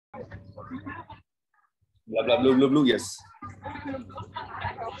Blah, blah, blue, blue, blue. Yes.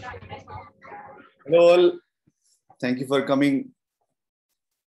 Hello all. Thank you for coming.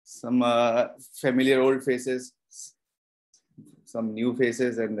 Some familiar old faces, some new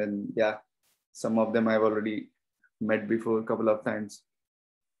faces, and then, yeah, some of them I've already met before a couple of times.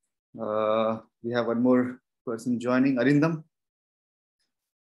 We have one more person joining, Arindam.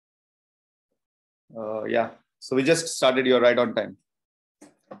 Yeah, so we just started. You're right on time.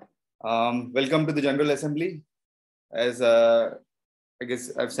 Welcome to the General Assembly. As I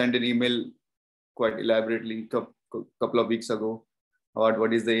guess I've sent an email quite elaborately couple of weeks ago about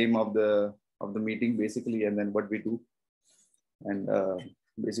what is the aim of the meeting basically, and then what we do, and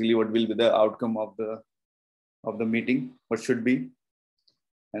basically what will be the outcome of the meeting, what should be,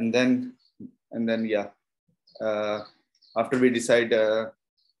 and then yeah, after we decide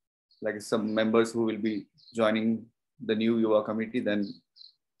like some members who will be joining the new Yuva committee, then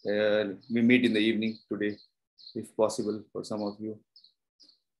we meet in the evening today, if possible, for some of you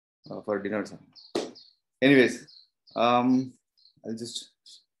for dinner time. Anyways, I just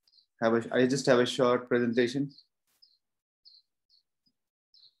have a short presentation.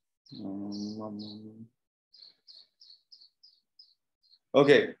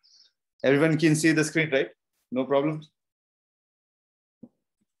 Okay, everyone can see the screen, right? No problems.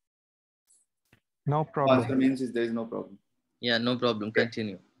 No problem. Answer means there is no problem. Yeah, no problem. Okay.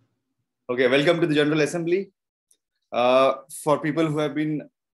 Continue. Okay, welcome to the General Assembly. For people who have been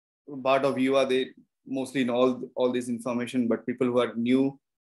part of YUVA, they mostly know all this information, but people who are new,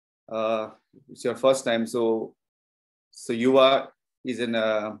 it's your first time. So YUVA is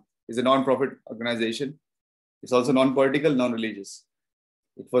a non-profit organization. It's also non-political, non-religious.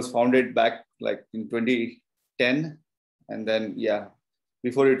 It was founded back like in 2010, and then yeah,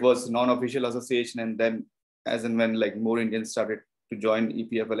 before it was non-official association, and then as and when like more Indians started to join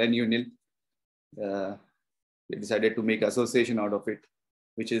EPFL and UNIL, they decided to make association out of it,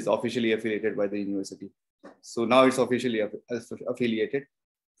 which is officially affiliated by the university. So now it's officially affiliated.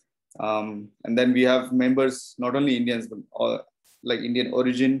 And then we have members, not only Indians, but all, like Indian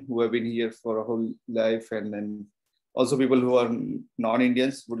origin, who have been here for a whole life, and then also people who are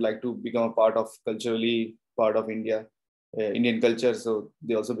non-Indians would like to become a part of culturally part of India, Indian culture. So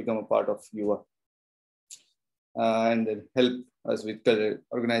they also become a part of YUVA, and then help us with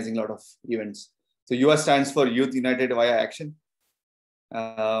organizing a lot of events. So YUVA stands for Youth United via Action,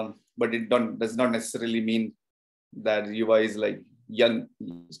 but it does not necessarily mean that YUVA is like young.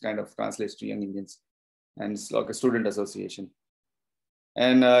 It kind of translates to Young Indians, and it's like a student association.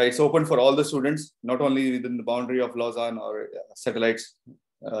 And it's open for all the students, not only within the boundary of Lausanne or satellites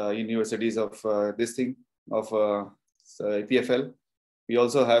universities of this thing of EPFL. We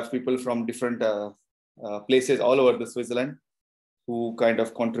also have people from different places all over the Switzerland who kind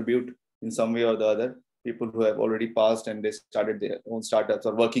of contribute in some way or the other. People who have already passed and they started their own startups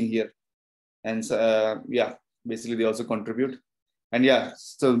or working here, and yeah, basically they also contribute. And yeah,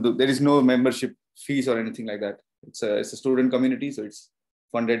 so there is no membership fees or anything like that. It's a student community, so it's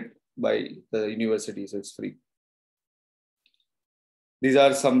funded by the university, so it's free. These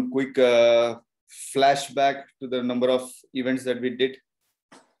are some quick flashback to the number of events that we did,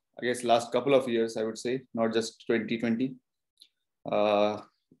 I guess last couple of years, I would say, not just 2020,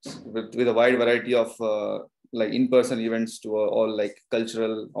 with a wide variety of like in-person events to all like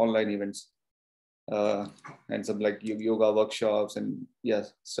cultural online events, and some like yoga workshops and yeah,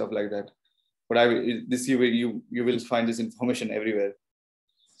 stuff like that. But this year you will find this information everywhere,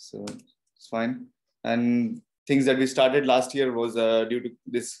 so it's fine. And things that we started last year was due to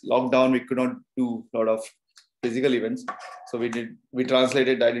this lockdown, we could not do a lot of physical events, so we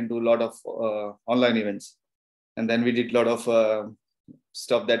translated that into a lot of online events, and then we did a lot of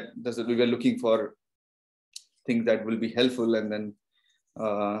stuff that we were looking for things that will be helpful. And then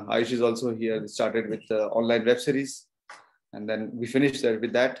Ayush is also here. We started with the online web series, and then we finished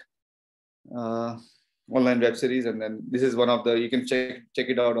with that online web series. And then this is one of the, you can check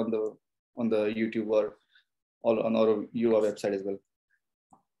it out on the YouTube or on our YUVA website as well.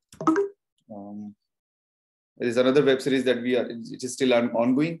 There is another web series that it is still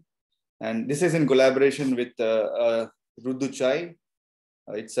ongoing, and this is in collaboration with Ruddu Chai.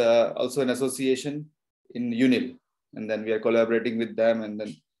 It's also an association in UNIL, and then we are collaborating with them and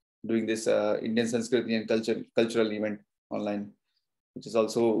then doing this Indian Sanskriti and cultural event online, which is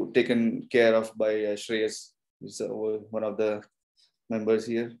also taken care of by Shreyas, who's one of the members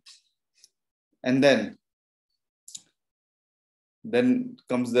here. And then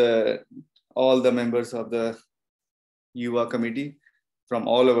comes all the members of the YUVA committee from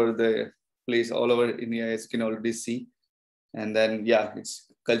all over the place, all over India, as you can already see. And then, yeah,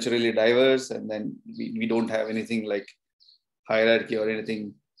 it's culturally diverse, and then we don't have anything like hierarchy or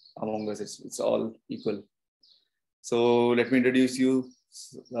anything among us. It's all equal. So let me introduce you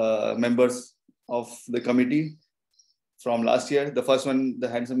members of the committee from last year. The first one, the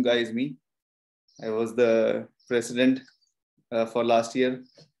handsome guy, is me. I was the president for last year.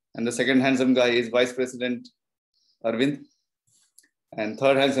 And the second handsome guy is Vice President Arvind. And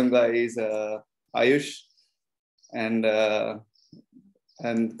third handsome guy is Ayush. And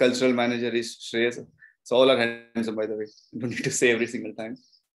cultural manager is Shreyas. So all are handsome, by the way. You don't need to say every single time.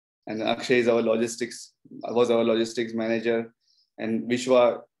 And Akshay is our logistics manager. And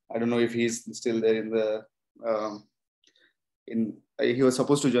Vishwa, I don't know if he's still there he was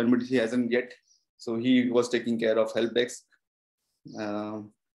supposed to join, but he hasn't yet. So he was taking care of help desk.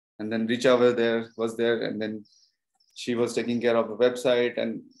 And then Richa was there, and then she was taking care of the website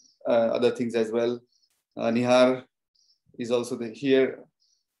and other things as well. Nihar is also here.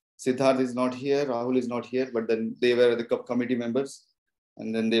 Siddharth is not here. Rahul is not here, but then they were the committee members,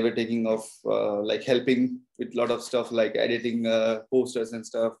 and then they were taking off like helping with a lot of stuff like editing posters and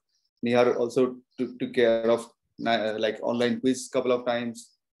stuff. Nihar also took care of like online quiz a couple of times.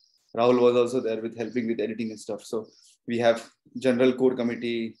 Rahul was also there with helping with editing and stuff. So we have general core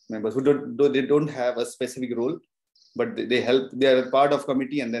committee members who don't have a specific role, but they help. They are a part of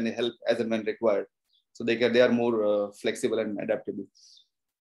committee, and then they help as and when required. So they are more flexible and adaptable.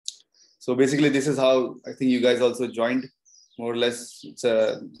 So basically, this is how I think you guys also joined, more or less. It's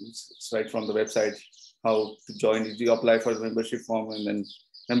right from the website how to join. You apply for the membership form, and then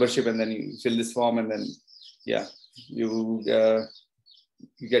you fill this form, and then you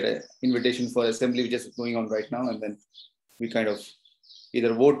get an invitation for assembly, which is going on right now, and then we kind of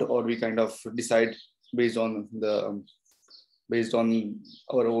either vote or we kind of decide based on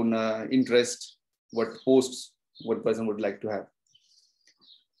our own interest what posts what person would like to have.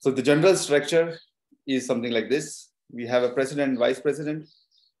 So the general structure is something like this. We have a president, vice president,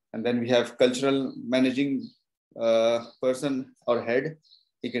 and then we have cultural managing person or head.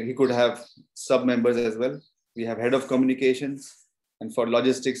 He could have sub members as well. We have head of communications, and for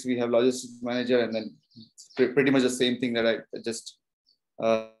logistics we have logistics manager, and then pretty much the same thing that I just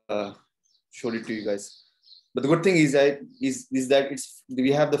showed it to you guys. But the good thing is that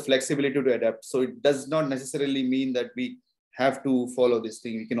we have the flexibility to adapt. So it does not necessarily mean that we have to follow this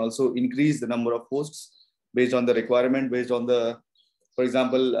thing. We can also increase the number of posts based on the requirement, based on for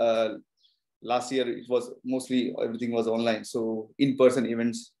example, last year it was mostly everything was online. So in-person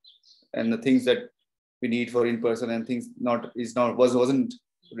events and the things that we need for in-person and things wasn't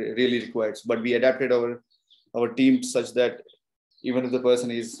really required. But we adapted our team such that even if the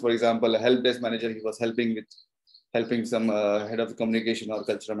person is, for example, a help desk manager, he was helping some head of communication or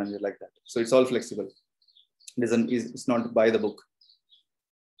cultural manager like that. So it's all flexible. It's not by the book.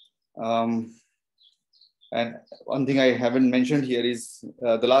 And one thing I haven't mentioned here is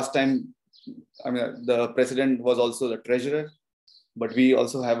the last time, the president was also the treasurer, but we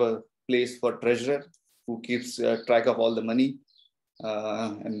also have a place for treasurer who keeps track of all the money.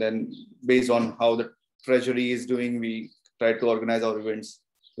 And then based on how the treasury is doing, we try to organize our events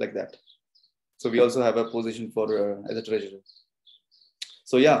like that. So we also have a position for as a treasurer.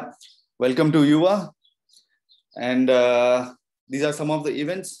 So yeah, welcome to YUVA. And these are some of the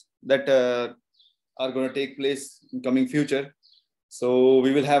events that are going to take place in coming future. So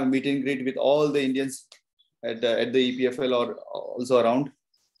we will have a meet and greet with all the Indians at the EPFL or also around.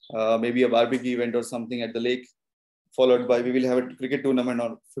 Maybe a barbecue event or something at the lake, followed by we will have a cricket tournament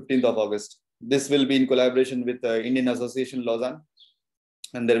on 15th of August. This will be in collaboration with the Indian Association Lausanne,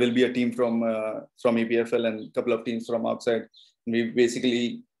 and there will be a team from EPFL and a couple of teams from outside. And we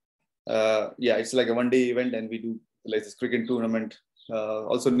basically, it's like a one-day event, and we do like this cricket tournament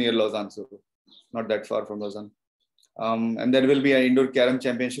also near Lausanne, so not that far from Lausanne. And there will be an indoor carom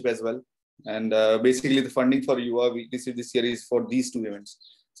championship as well. And basically, the funding for YUVA this year is for these two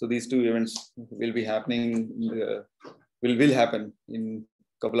events. So these two events will be happening, will happen in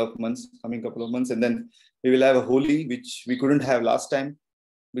coming couple of months. And then we will have a Holi, which we couldn't have last time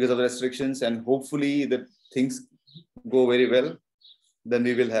because of the restrictions. And hopefully the things go very well. Then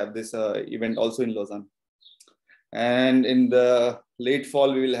we will have this event also in Lausanne. And in the late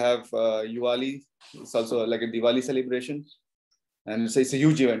fall, we will have Diwali. It's also like a Diwali celebration. And it's a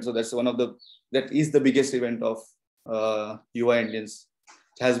huge event. So that is the biggest event of YUVA-Indians.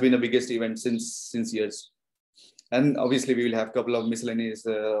 It has been the biggest event since years. And obviously we will have a couple of miscellaneous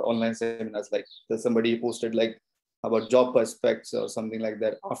online seminars, like somebody posted like about job prospects or something like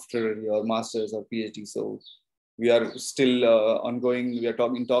that after your master's or PhD. So we are still ongoing. We are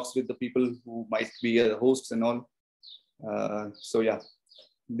talks with the people who might be hosts and all. So yeah,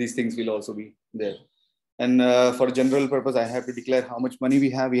 these things will also be there. And for general purpose, I have to declare how much money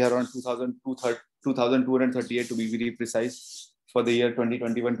we have. We have around 2,238 to be very precise for the year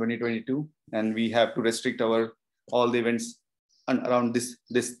 2021-2022, and we have to restrict our all the events around this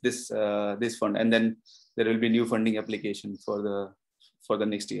fund, and then there will be new funding application for the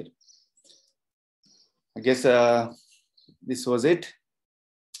next year. I guess this was it.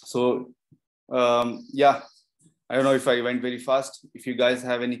 So yeah, I don't know if I went very fast. If you guys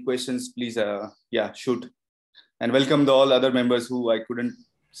have any questions, please yeah, shoot. And welcome the all other members who I couldn't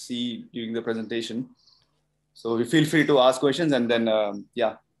see during the presentation. So you feel free to ask questions, and then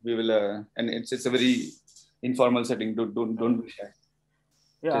yeah, we will. And it's a very informal setting. Don't be shy.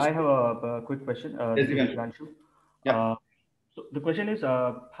 Yeah, I have a quick question. Yes, This is Ganshu. Yeah. So the question is,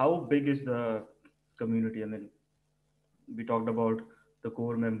 how big is the community? I mean, we talked about the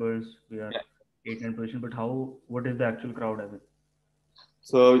core members. We are 8-9 position, but what is the actual crowd? I mean,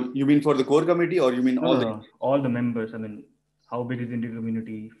 so you mean for the core committee, or you mean all the members? I mean, how big is the Indian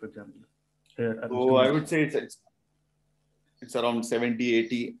community, for example? Here, so I would say it's around 70,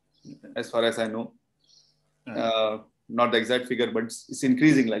 80, as far as I know. Not the exact figure, but it's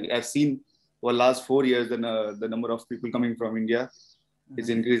increasing. Like I've seen over the last 4 years, the number of people coming from India is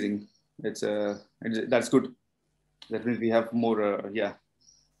increasing. That's good. That means we have more,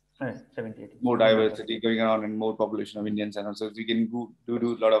 70, 80. More diversity going around and more population of Indians, and also we can do a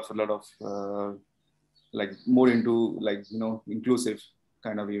lot of like more into like inclusive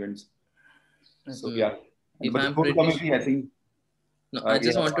kind of events. So yeah, but the core committee, I think. No, I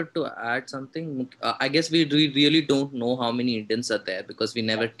just wanted to add something. I guess we really don't know how many Indians are there because we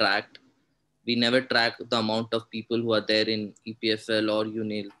never tracked the amount of people who are there in EPFL or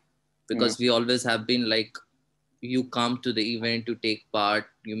UNIL, because we always have been like, you come to the event, you take part,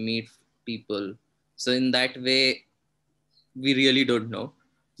 you meet people. So in that way, we really don't know.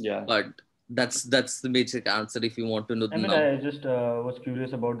 Yeah. But that's the basic answer if you want to know the number. I just was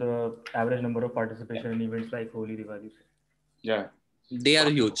curious about the average number of participation in events like Holi, Diwali. Yeah. They are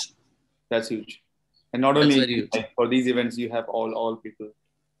huge. That's huge. And not only like, for these events, you have all people.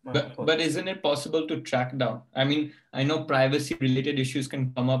 But isn't it possible to track down? I mean, I know privacy related issues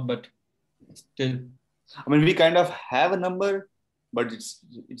can come up, but still. I mean, we kind of have a number, but it's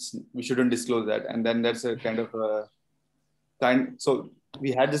we shouldn't disclose that. And then that's a kind of so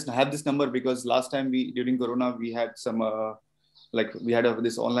we have this number because last time during Corona we had some like we had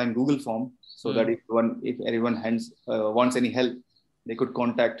this online Google form, so that if anyone wants any help, they could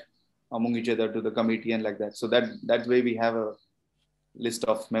contact among each other to the committee and like that. So that way we have a list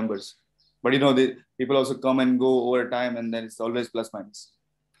of members. But the people also come and go over time, and then it's always plus minus.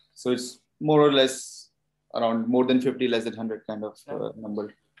 So it's more or less around more than 50, less than 100 kind of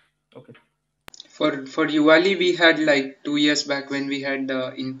number. Okay. For Diwali, we had like 2 years back when we had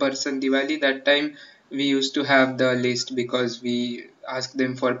the in-person Diwali. That time we used to have the list because we asked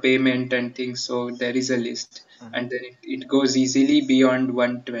them for payment and things. So there is a list, and then it goes easily beyond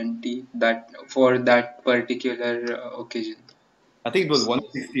 120 for that particular occasion. I think it was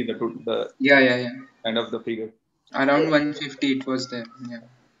 160. The yeah kind of the figure. Around 150 it was there. Yeah.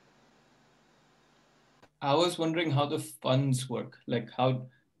 I was wondering how the funds work, like how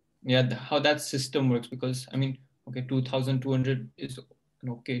that system works, because I mean, okay, 2,200 is an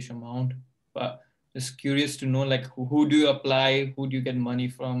okayish amount, but just curious to know, like, who do you apply? Who do you get money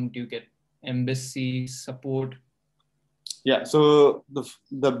from? Do you get embassy support? Yeah, so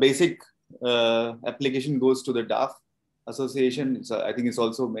the basic application goes to the DAF association. I think it's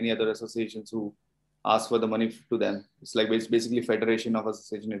also many other associations who ask for the money to them. It's basically Federation of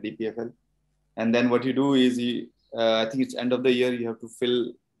Association at EPFL. And then what you do is I think it's end of the year, you have to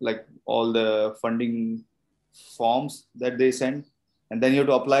fill like all the funding forms that they send, and then you have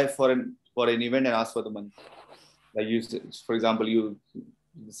to apply for an event and ask for the money. Like for example, you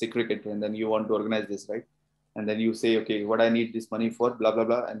say cricket, and then you want to organize this, right? And then you say, okay, what I need this money for, blah blah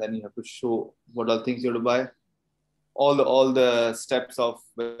blah, and then you have to show what all things you have to buy, all the steps of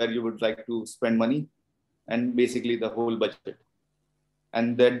where you would like to spend money, and basically the whole budget.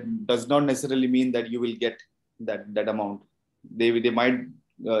 And that does not necessarily mean that you will get that amount. They might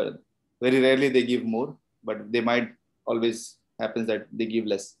very rarely they give more, but they might always happens that they give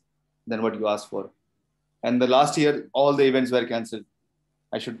less than what you asked for. And the last year, all the events were cancelled.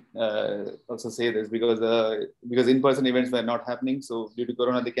 I should also say this because in-person events were not happening. So due to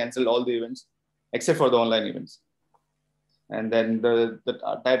Corona, they cancelled all the events except for the online events. And then the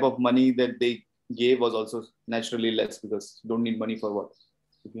type of money that they gave was also naturally less, because you don't need money for what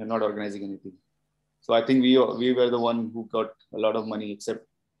if you're not organizing anything. So I think we were the one who got a lot of money, except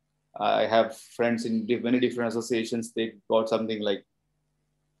I have friends in many different associations. They got something like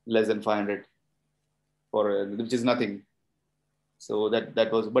less than 500 for which is nothing. So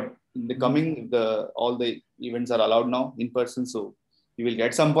that was, but in the coming, all the events are allowed now in person. So you will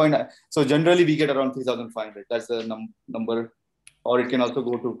get some point. So generally we get around 3,500. That's the number, or it can also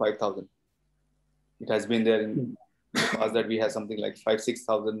go to 5,000. It has been there in the past that we had something like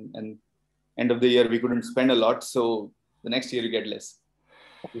 5,000-6,000, and end of the year we couldn't spend a lot. So the next year you get less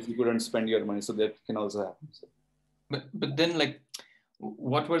if you couldn't spend your money. So that can also happen. So. But then, like,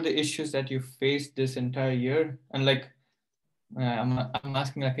 what were the issues that you faced this entire year? And like, I'm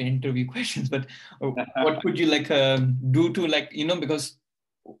asking like an interview questions, but what could you like do to, like, you know, because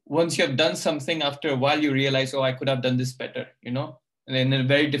once you have done something, after a while you realize, oh, I could have done this better, you know, and in a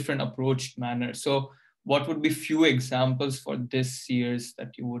very different approached manner. So what would be few examples for this year's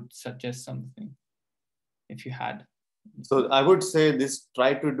that you would suggest something if you had? So I would say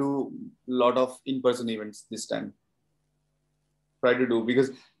try to do a lot of in-person events this time. Try to do,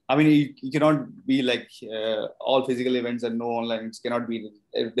 because I mean, you cannot be like all physical events and no online. It cannot be.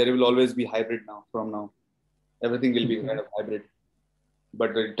 There will always be hybrid now. From now, everything will be kind of hybrid.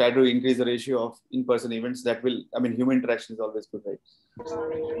 But try to increase the ratio of in-person events. That will, I mean, human interaction is always good, right?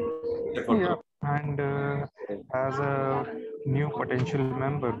 Yeah, and as a new potential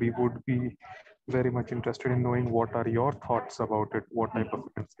member, we would be very much interested in knowing what are your thoughts about it, what type of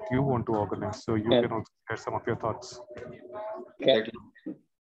events that you want to organize. So you can also share some of your thoughts. Exactly.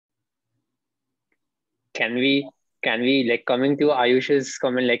 Can we like, coming to Ayush's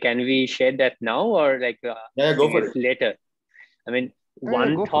comment, like, can we share that now, or like Yeah, go for it later? I mean,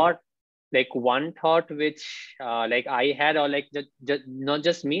 one thought which like I had, or like not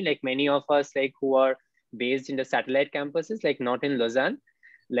just me, like many of us, like who are based in the satellite campuses, like not in Lausanne,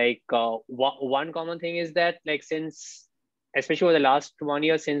 like one common thing is that, like, since especially over the last 1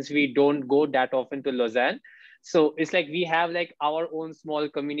 year, since we don't go that often to Lausanne, so it's like we have like our own small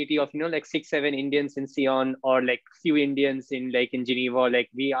community of, you know, like 6-7 Indians in Sion, or like few Indians in Geneva. Like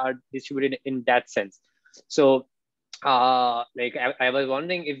we are distributed in that sense. So like I was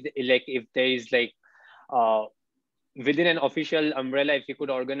wondering if there is like within an official umbrella, if you could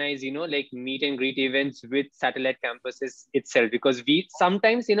organize, you know, like meet and greet events with satellite campuses itself, because we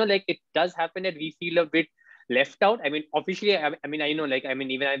sometimes, you know, like it does happen that we feel a bit left out. I mean, officially, I mean, I know, like, I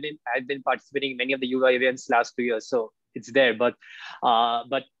mean, even I've been participating in many of the YUVA events last 2 years, so it's there. But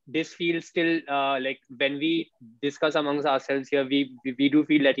this feels still like when we discuss amongst ourselves here, we do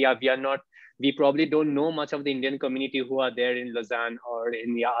feel that we probably don't know much of the Indian community who are there in Lausanne or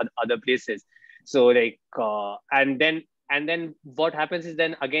in the other places. So like, and then what happens is,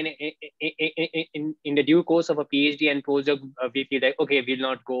 then again, in the due course of a PhD and postdoc, we feel like, okay, we'll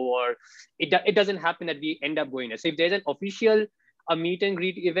not go, or it doesn't happen that we end up going there. So if there's an official meet and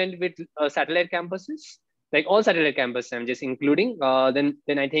greet event with satellite campuses, like all satellite campuses, I'm just including,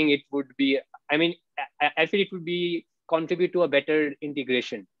 then I think it would be, I mean, I feel it would be contribute to a better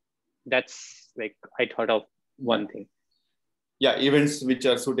integration. That's like, I thought of one thing. Yeah, events which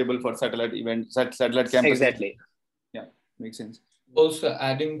are suitable for satellite campuses. Exactly. Yeah, makes sense. Also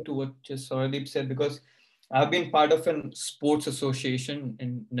adding to what just Saurabh said, because I've been part of a sports association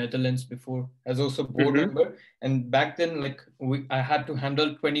in Netherlands before as also board member. And back then, like I had to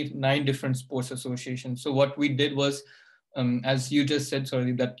handle 29 different sports associations. So what we did was, as you just said,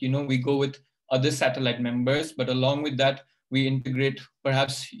 Saurabh, that, you know, we go with other satellite members, but along with that, we integrate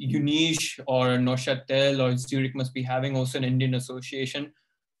perhaps Uniche or Neuchâtel or Zurich must be having also an Indian association.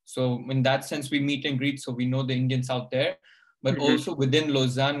 So in that sense, we meet and greet. So we know the Indians out there, but also within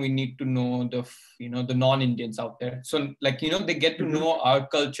Lausanne, we need to know the non-Indians out there. So like, you know, they get to know our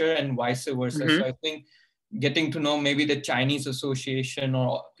culture and vice versa. So I think getting to know maybe the Chinese association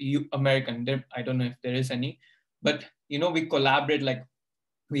or American, I don't know if there is any, but, you know, we collaborate. Like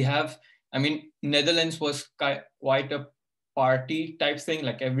we have, I mean, Netherlands was quite a party type thing.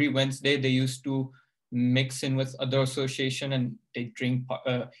 Like every Wednesday they used to mix in with other association and they drink,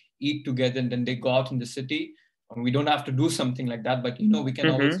 eat together, and then they go out in the city. And we don't have to do something like that, but, you know, we can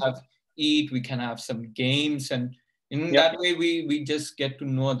always eat, we can have some games, and in that way we just get to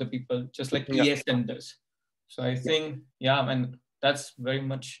know other people, just like ESN does. So I think, and that's very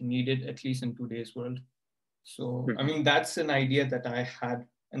much needed, at least in today's world. So I mean, that's an idea that I had.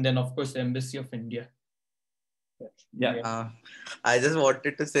 And then of course the Embassy of India. I just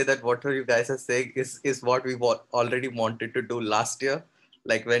wanted to say that what you guys are saying is what we already wanted to do last year.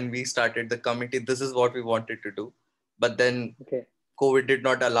 Like when we started the committee, this is what we wanted to do. But then COVID did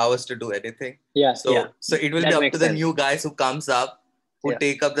not allow us to do anything. So it will be up to the new guys who comes up, who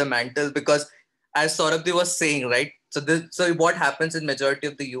take up the mantle, because as Saurabh was saying, right? So what happens in majority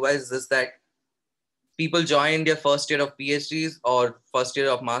of the UI is this, that people join their first year of PhDs or first year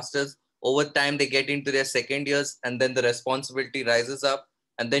of masters. Over time, they get into their second years, and then the responsibility rises up,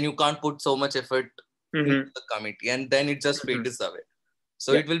 and then you can't put so much effort into the committee, and then it just fades away.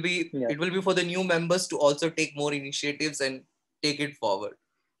 So it will be for the new members to also take more initiatives and take it forward.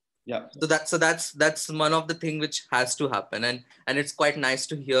 Yeah. So that's one of the things which has to happen, and it's quite nice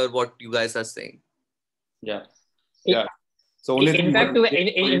to hear what you guys are saying. Yeah. Yeah. So only in fact,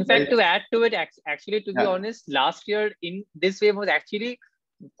 to add to it, actually, to be honest, last year in this way was actually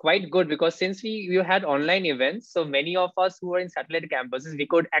quite good, because since we had online events, so many of us who were in satellite campuses, we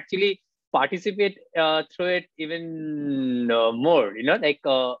could actually participate through it even more, like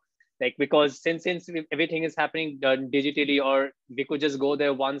because since everything is happening digitally, or we could just go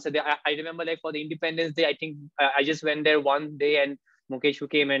there once a day. I remember, like, for the Independence Day, I think I just went there one day, and Mukesh, who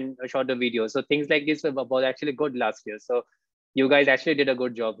came and shot the video. So things like this were actually good last year. So you guys actually did a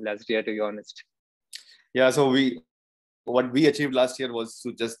good job last year, to be honest. Yeah, so what we achieved last year was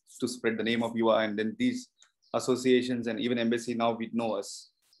to spread the name of YUVA, and then these associations and even embassy now we know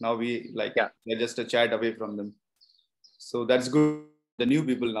us. Now we're just a chat away from them. So that's good. The new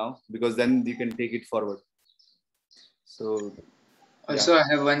people now, because then you can take it forward. So also, I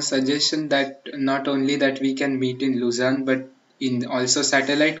have one suggestion, that not only that we can meet in Lausanne, but in also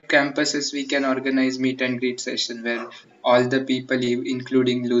satellite campuses, we can organize meet and greet session where all the people,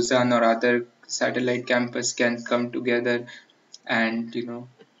 including Lausanne or other satellite campus, can come together and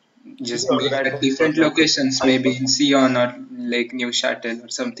just meet at different locations, maybe in Sion or Lake Neuchâtel or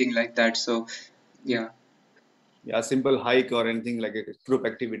something like that. So yeah, simple hike or anything like a group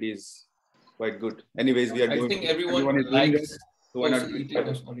activity is quite good. Anyways, we are I think everyone likes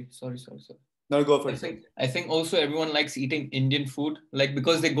eating. Sorry. No, go for it. I think also everyone likes eating Indian food, like,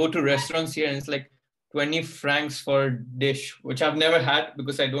 because they go to restaurants here and it's like 20 francs for a dish, which I've never had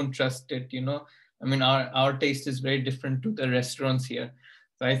because I don't trust it. I mean, our taste is very different to the restaurants here.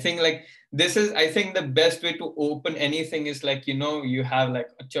 So I think I think the best way to open anything is like, you have like,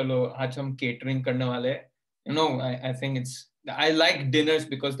 chalo, aaj hum catering karne wale. I think I like dinners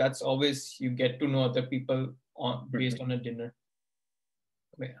because that's always, you get to know other people based on a dinner.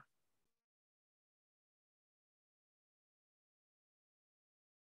 But yeah.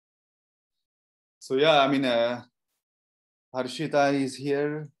 So I mean, Harshita is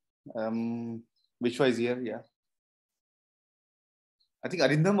here. Vishwa is here. Yeah. I think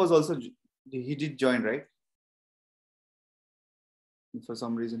Arindam was also, he did join, right? For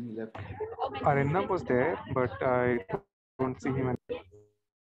some reason he left. Arindam was there, but I don't see him.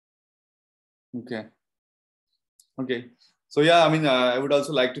 Okay. So I mean, I would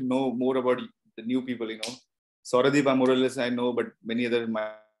also like to know more about the new people. Sauradeep, more or less I know, but many other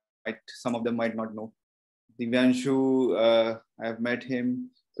some of them might not know. Divyanshu, I have met him.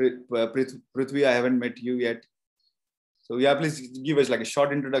 Prithvi, I haven't met you yet. So please give us like a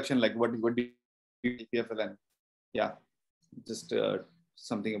short introduction, like what do you do EPFL, and just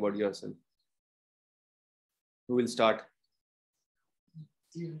something about yourself. Who will start?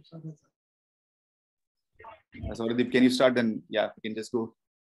 Sauradeep, can you start? Then we can just go.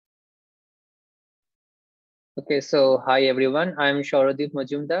 Okay, so hi everyone. I'm Shauradip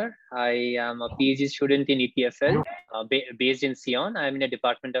Majumdar. I am a PhD student in EPFL, based in Sion. I'm in the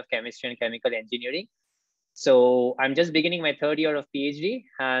Department of Chemistry and Chemical Engineering. So I'm just beginning my third year of PhD.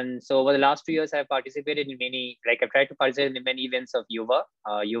 And so over the last 2 years, I've participated in I've tried to participate in many events of YUVA,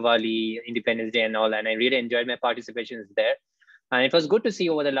 YUVA, Independence Day and all. And I really enjoyed my participations there. And it was good to see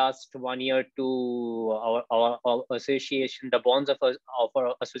over the last 1 year our association, the bonds of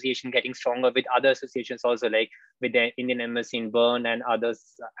our association getting stronger with other associations also, like with the Indian Embassy in Bern and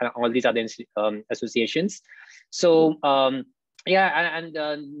others, all these other associations. So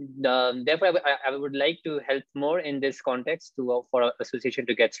therefore I would like to help more in this context for our association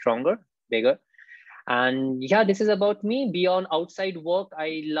to get stronger, bigger. And this is about me. Beyond outside work,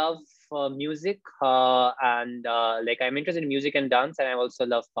 I love music, and I'm interested in music and dance, and I also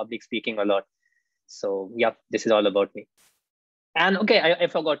love public speaking a lot. So this is all about me. And okay, I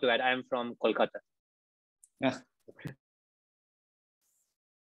forgot to add, I am from Kolkata. Yeah.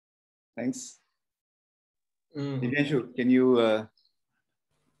 Thanks. Divyanshu, can you?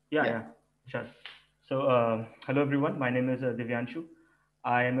 Sure. So hello everyone. My name is Divyanshu.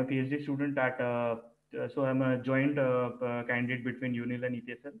 I am a PhD student at. So I'm a joint candidate between UNIL and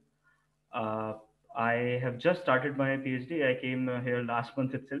EPFL. I have just started my PhD. I came here last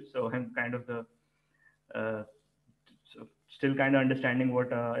month itself, so I'm kind of still kind of understanding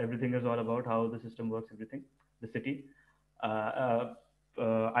what everything is all about, how the system works, everything, the city.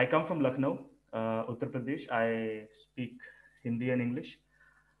 I come from Lucknow, Uttar Pradesh. I speak Hindi and English.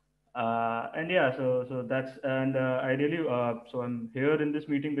 And yeah, so that's and I really so I'm here in this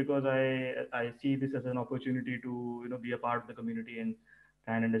meeting because I see this as an opportunity to be a part of the community and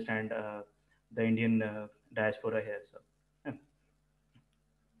try and understand the Indian diaspora here. So yeah.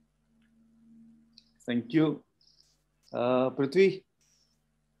 Thank you, Prithvi.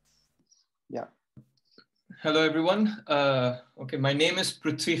 Yeah. Hello, everyone. Okay, my name is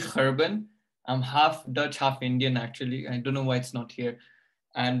Prithvi Kharban. I'm half Dutch, half Indian, actually. I don't know why it's not here.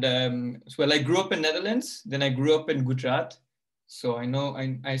 And well, I grew up in Netherlands. Then I grew up in Gujarat. So I know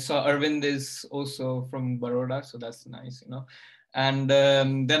I saw Arvind is also from Baroda, so that's nice, And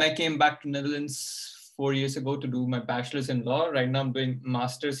then I came back to Netherlands 4 years ago to do my bachelor's in law. Right now I'm doing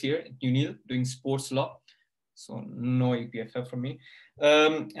master's here at UNIL, doing sports law. So no EPFL for me.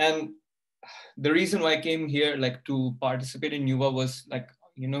 And the reason why I came here, like to participate in YUVA, was like,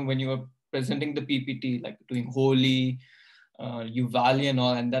 when you were presenting the PPT, like doing Holy, Uvali and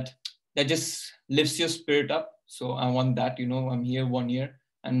all, and that just lifts your spirit up. So I want that, I'm here 1 year,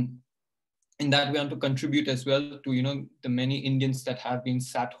 and in that way I want to contribute as well to, the many Indians that have been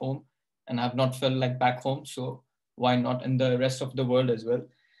sat home and have not felt like back home. So why not in the rest of the world as well?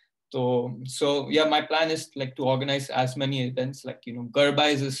 So yeah, my plan is like to organize as many events. Like,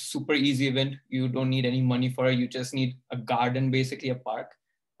 Garba is a super easy event. You don't need any money for it. You just need a garden, basically a park.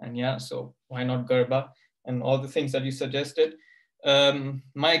 And yeah, so why not Garba and all the things that you suggested.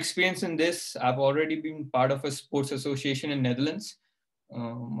 My experience in this, I've already been part of a sports association in Netherlands.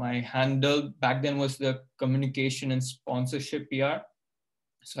 My handle back then was the communication and sponsorship PR.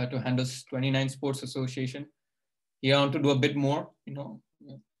 So I had to handle 29 sports association. Here I want to do a bit more,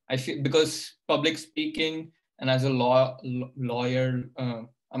 I feel, because public speaking and as a lawyer,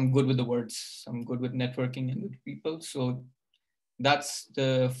 I'm good with the words. I'm good with networking and with people. So that's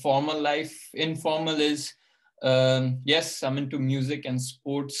the formal life. Informal is, yes, I'm into music and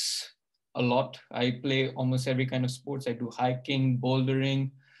sports a lot. I play almost every kind of sports. I do hiking,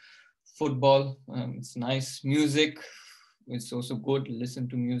 bouldering, football. It's nice. Music, it's also good. Listen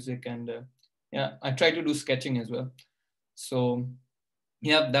to music. And yeah, I try to do sketching as well. So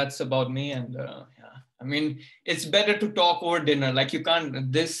yeah, that's about me. And yeah, I mean, it's better to talk over dinner. Like, you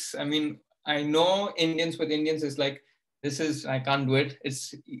can't this, I mean, I know Indians with Indians is like, I can't do it.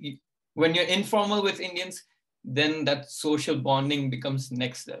 It's when you're informal with Indians, then that social bonding becomes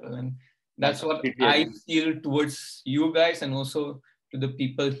next level. And that's what I feel towards you guys, and also to the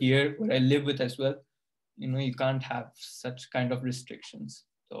people here where I live with as well. You can't have such kind of restrictions.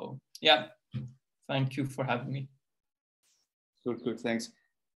 So yeah, thank you for having me. Good, thanks.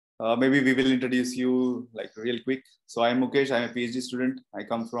 Maybe we will introduce you like real quick. So I'm Mukesh. I'm a PhD student. I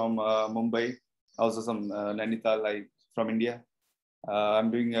come from Mumbai, also some Nainital, like from India.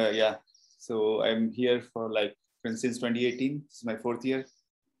 I'm doing yeah. So I'm here for like since 2018. This is my 4th year,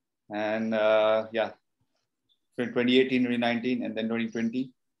 and yeah, 2018, 2019, and then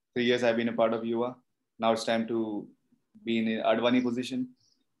 2020. 3 years I've been a part of YUVA. Now it's time to be in an Advani position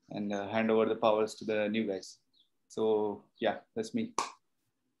and hand over the powers to the new guys. So yeah, that's me.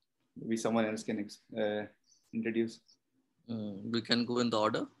 Maybe someone else can introduce. We can go in the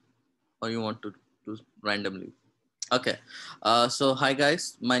order, or you want to do randomly? Okay. So hi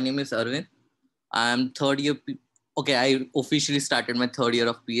guys, my name is Arvind. I'm third year. Okay, I officially started my 3rd year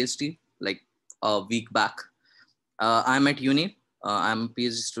of PhD like a week back. I'm at uni. I'm a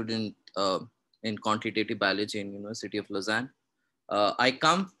PhD student in quantitative biology in University of Lausanne. I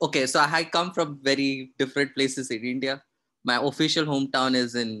come from very different places in India. My official hometown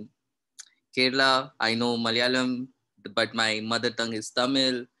is in Kerala. I know Malayalam, but my mother tongue is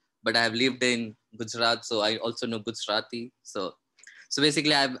Tamil. But I have lived in Gujarat, so I also know Gujarati. So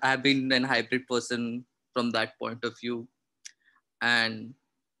basically, I've been an hybrid person from that point of view, and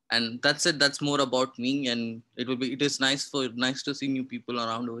that's it. That's more about me, and it is nice to see new people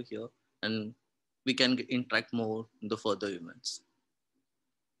around over here, and we can interact more in the further events.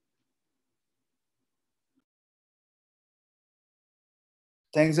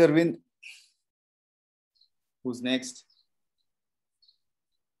 Thanks, Arvind. Who's next?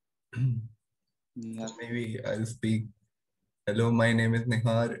 Yeah. Maybe I'll speak. Hello, my name is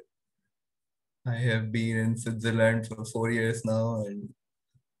Nihar. I have been in Switzerland for 4 years now, and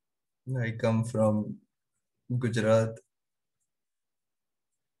I come from Gujarat.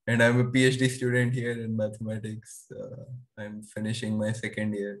 And I'm a PhD student here in mathematics. I'm finishing my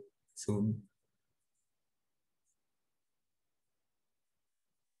 2nd year soon.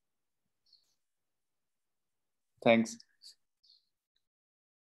 Thanks.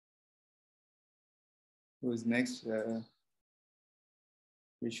 Who's next?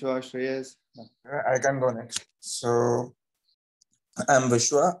 Vishwa, Shreyas? I can go next. So I'm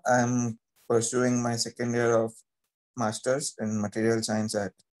Vishwa. I'm pursuing my second year of Masters in Material Science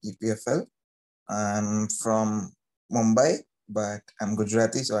at EPFL. I'm from Mumbai, but I'm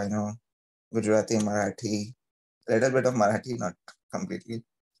Gujarati, so I know Gujarati, Marathi, a little bit of Marathi, not completely,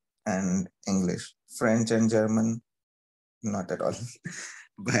 and English. French and German, not at all.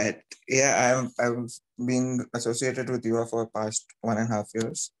 But yeah, I've been associated with YUVA for past 1.5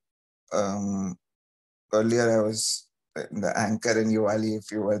 years. Earlier, I was the anchor in Uali,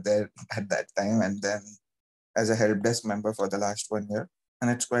 if you were there at that time, and then as a help desk member for the last 1 year. And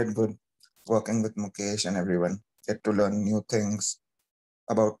it's quite good working with Mukesh and everyone. Get to learn new things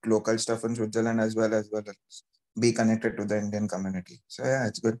about local stuff in Switzerland as well as be connected to the Indian community. So yeah,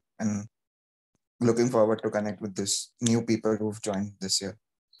 it's good. And looking forward to connect with this new people who've joined this year.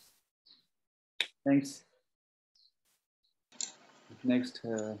 Thanks. Next,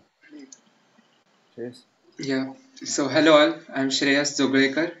 Shreyas. Yeah. So hello all. I'm Shreyas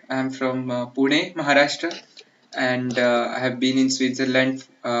Zoglekar. I'm from Pune, Maharashtra, and I have been in Switzerland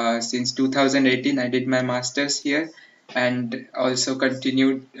since 2018. I did my masters here, and also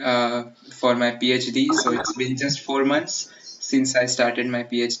continued for my PhD. So it's been just 4 months since I started my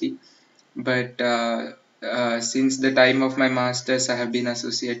PhD. But since the time of my masters, I have been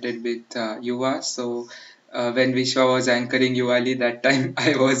associated with YUVA. So when Vishwa was anchoring Yuali, that time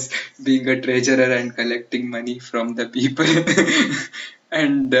I was being a treasurer and collecting money from the people.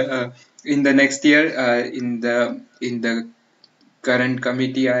 And in the next year, in the current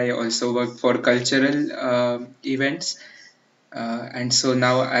committee, I also work for cultural events. And so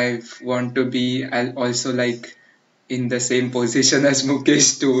now I want to be also like in the same position as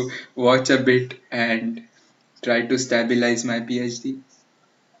Mukesh to watch a bit and try to stabilize my PhD.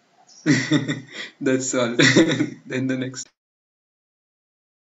 That's all. Then the next.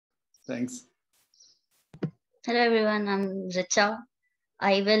 Thanks. Hello everyone, I'm Richa.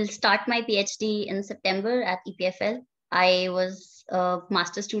 I will start my PhD in September at EPFL. I was a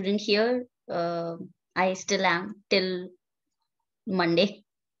master student here. I still am till Monday.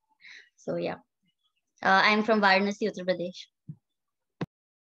 So yeah, I'm from Varanasi, Uttar Pradesh.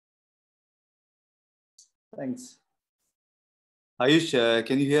 Thanks. Ayush,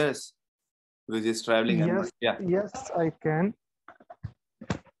 can you hear us? Because he's traveling. Yes, I can.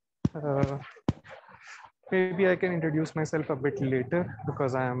 Maybe I can introduce myself a bit later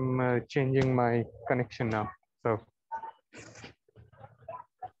because I'm changing my connection now. So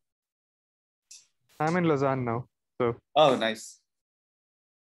I'm in Lausanne now. So oh, nice.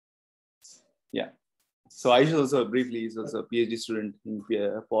 Yeah. So Ayush also briefly is also a PhD student in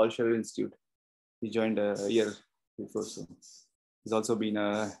Paul Scherrer Institute. He joined a year before, so he's also been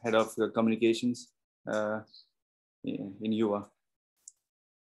a head of communications in YUVA.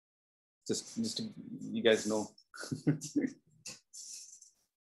 Just to, you guys know.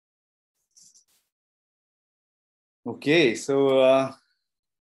 Okay, so I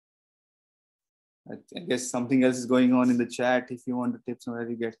guess something else is going on in the chat. If you want to tip somewhere,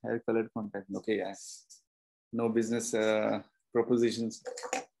 you get hair colored contact. Okay, guys. No business propositions.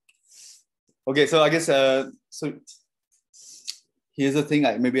 Okay, so I guess so. Here's the thing.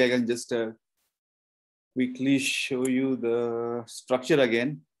 Maybe I can just quickly show you the structure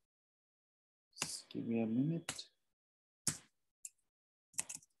again. Just give me a minute.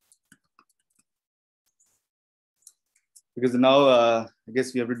 Because now I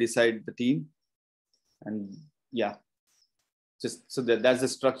guess we have to decide the team, and yeah, just so that's the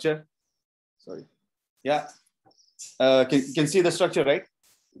structure. Sorry. Yeah. Can see the structure, right?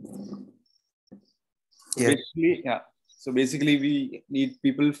 Yeah. Basically, yeah. So basically, we need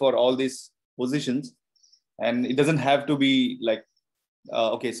people for all these positions, and it doesn't have to be like,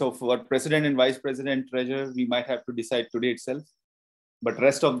 okay, so for president and vice president, treasurer, we might have to decide today itself. But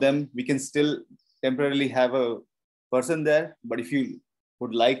rest of them, we can still temporarily have a person there. But if you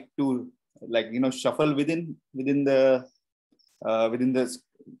would like to, like, shuffle within the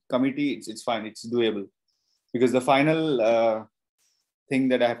committee, it's fine. It's doable, because the final thing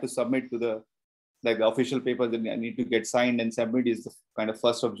that I have to submit to the official paper that I need to get signed and submit is the kind of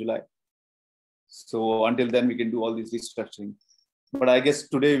 1st of July. So until then, we can do all this restructuring. But I guess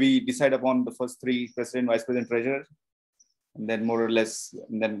today we decide upon the first 3: president, vice president, treasurer, and then more or less,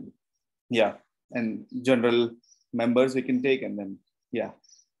 and then yeah, and general members we can take, and then yeah,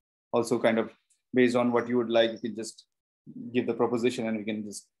 also kind of based on what you would like, you can just give the proposition and we can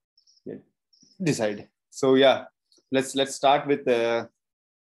just decide. So yeah, let's start with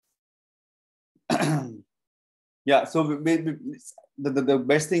yeah. So the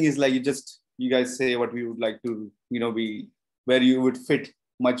best thing is like you guys say what we would like to be, where you would fit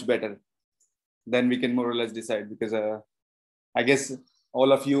much better. Then we can more or less decide, because I guess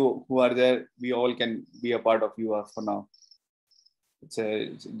all of you who are there, we all can be a part of YUVA for now. It's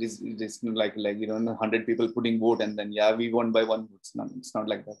not like 100 people putting vote and then we won by one. It's not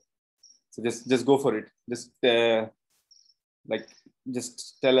like that. So just go for it. Just tell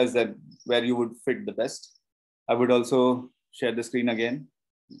us that where you would fit the best. I would also share the screen again,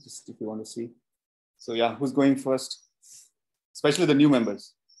 just if you want to see. So who's going first? Especially the new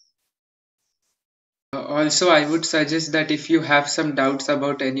members. Also, I would suggest that if you have some doubts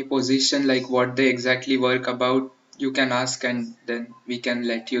about any position, like what they exactly work about, you can ask and then we can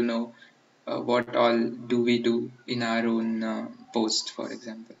let you know what all do we do in our own post, for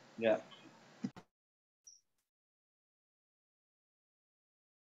example. Yeah.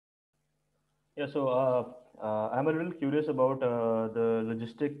 Yeah, so I'm a little curious about the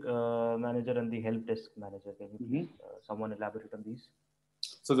logistic manager and the help desk manager. Can you please, someone elaborate on these?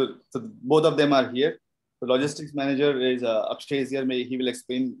 So both of them are here. The logistics manager is Akshay is here. He will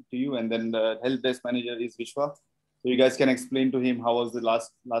explain to you, and then the help desk manager is Vishwa. So you guys can explain to him how was the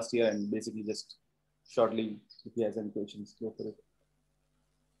last year, and basically just shortly, if he has any questions, go for it.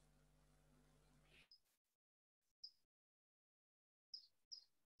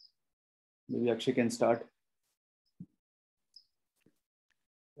 Maybe Akshay can start.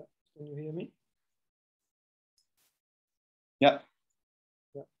 Can you hear me? Yeah.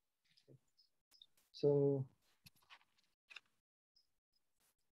 Yeah. So,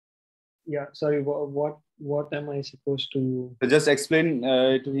 yeah, sorry, what am I supposed to? So just explain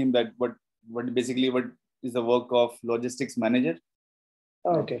to him that what is the work of logistics manager.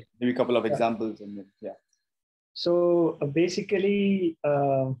 Oh, okay. Maybe a couple of examples and then, So basically,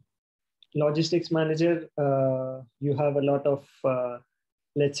 logistics manager, you have a lot of,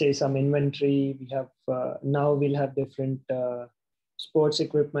 let's say, some inventory. We have now we'll have different sports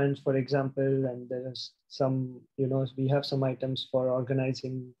equipment, for example, and there is some, we have some items for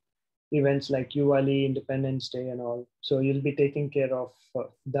organizing events like Diwali, Independence Day, and all. So you'll be taking care of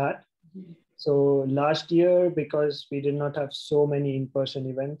that. So last year, because we did not have so many in-person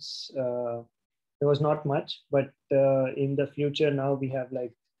events, there was not much. But in the future now, we have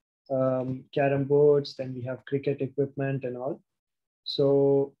like carom boards, then we have cricket equipment and all.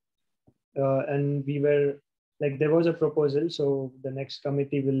 So, and we were like, there was a proposal. So the next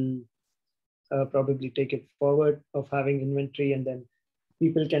committee will probably take it forward of having inventory, and then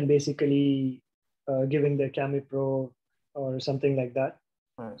people can basically giving their Cami Pro or something like that.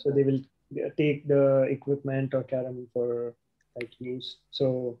 So they will take the equipment or carom for like use.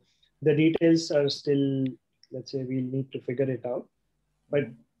 So the details are still, let's say, we'll need to figure it out, but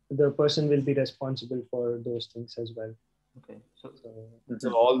the person will be responsible for those things as well. Okay.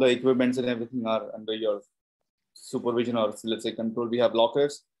 So all the equipments and everything are under your supervision, or let's say control. We have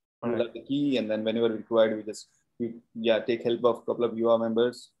lockers, we have the key, and then whenever required, we take help of a couple of YUVA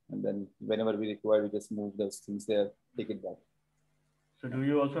members, and then whenever we require, we just move those things there, take it back. So do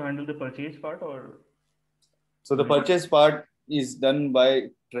you also handle the purchase part, or? So the purchase part is done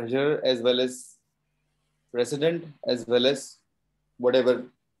by treasurer as well as president, as well as whatever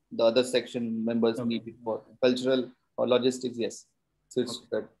the other section members need it for cultural or logistics. Yes. So it's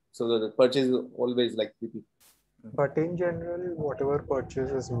so the purchase is always like PP. But in general, whatever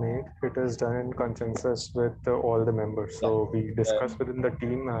purchase is made, it is done in consensus with all the members. So we discuss within the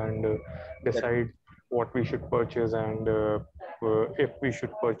team and decide what we should purchase and if we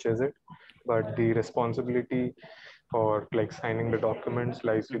should purchase it. But the responsibility for like signing the documents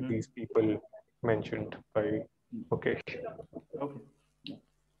lies with these people mentioned by Mukesh. Okay.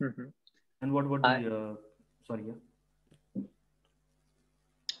 And what would be, sorry,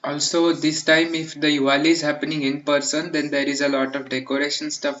 Also, this time, if the Diwali is happening in person, then there is a lot of decoration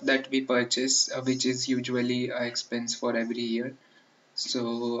stuff that we purchase, which is usually an expense for every year.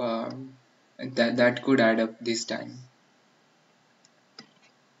 So that could add up this time.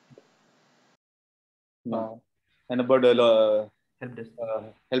 And about help desk.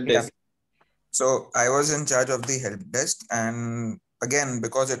 Help desk. So I was in charge of the help desk, and again,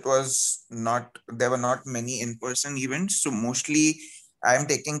 because there were not many in-person events, so mostly I'm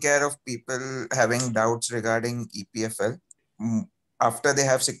taking care of people having doubts regarding EPFL after they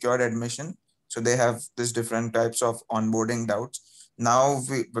have secured admission. So they have these different types of onboarding doubts. Now,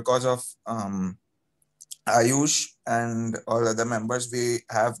 because of Ayush and all other members, we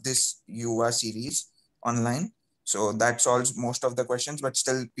have this YUVA series online. So that solves most of the questions, but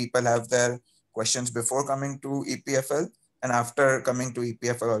still people have their questions before coming to EPFL and after coming to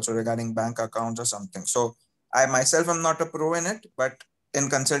EPFL also regarding bank accounts or something. So I myself am not a pro in it, but in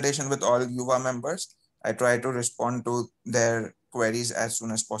consultation with all YUVA members, I try to respond to their queries as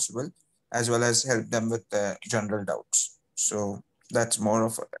soon as possible, as well as help them with their general doubts. So that's more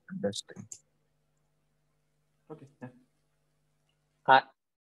of a understanding. Okay. Yeah.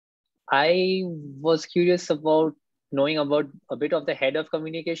 I was curious about knowing about a bit of the head of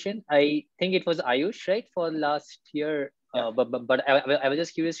communication. I think it was Ayush, right, for last year. Yeah. But I was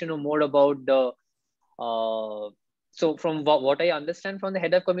just curious to know more about the. So from what I understand from the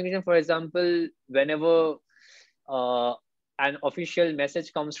head of communication, for example, whenever uh, an official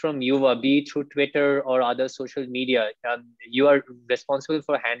message comes from YUVA, be it through Twitter or other social media, you are responsible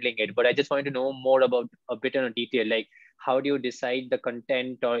for handling it. But I just wanted to know more about a bit in detail, like how do you decide the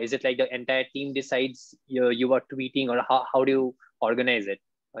content, or is it like the entire team decides you are tweeting, or how do you organize it?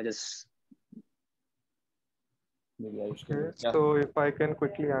 I just Okay, so if I can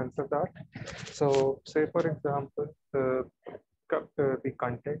quickly answer that. So say for example, the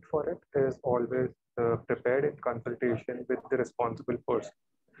content for it is always prepared in consultation with the responsible person.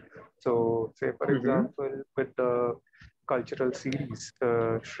 So say for example, with the cultural series,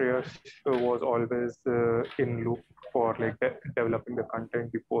 Shreyas was always in loop for like developing the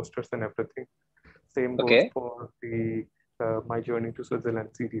content, the posters and everything. Same goes okay. for the My Journey to Switzerland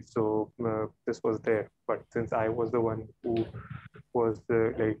series. So this was there, but since I was the one who was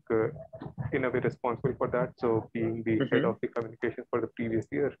in a way responsible for that, so being the head of the communication for the previous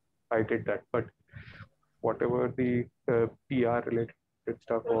year, I did that. But whatever the PR related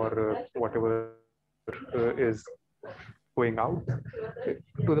stuff or whatever is going out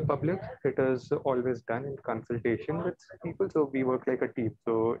to the public, it is always done in consultation with people. So we work like a team.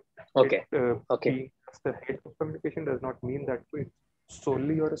 So it Okay. Okay. being the head of communication does not mean that it's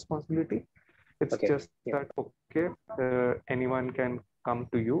solely your responsibility. It's Okay. just Yeah. that, okay, anyone can come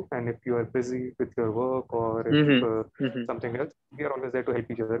to you, and if you are busy with your work or if something else, we are always there to help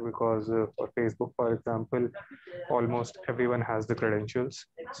each other, because for Facebook, for example, almost everyone has the credentials.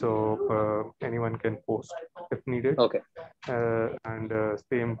 So anyone can post if needed. Okay. And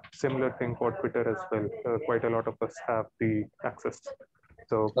similar thing for Twitter as well. Quite a lot of us have the access.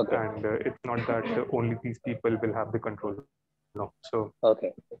 So, Okay. and it's not that only these people will have the control. No. So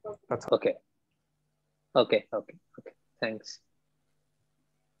Okay. that's how. Okay. Okay. Okay. Okay. Thanks.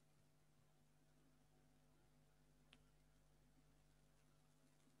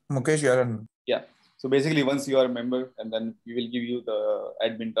 Mukesh, you're on. Yeah. So basically, once you are a member, and then we will give you the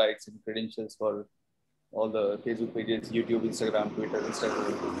admin rights and credentials for all the Facebook pages, YouTube, Instagram, Twitter,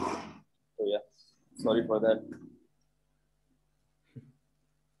 Instagram. So yeah, sorry for that.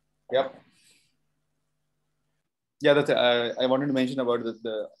 Yep. Yeah, that's. I wanted to mention about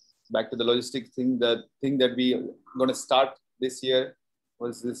the back to the logistics thing. The thing that we are going to start this year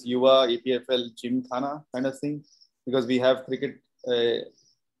was this Yuva EPFL Gymkhana kind of thing, because we have cricket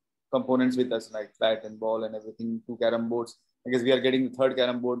components with us, like bat and ball and everything, 2 carom boards. I guess we are getting the 3rd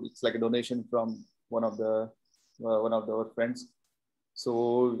carom board. It's like a donation from one of our friends.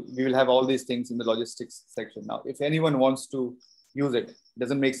 So we will have all these things in the logistics section. Now, if anyone wants to use it,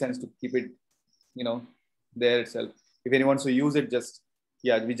 doesn't make sense to keep it, there itself. If anyone wants to use it,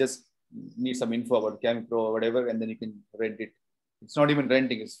 we just need some info about CamPro or whatever, and then you can rent it. It's not even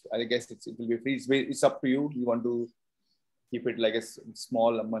renting. I guess it will be free. It's up to you. You want to keep it like a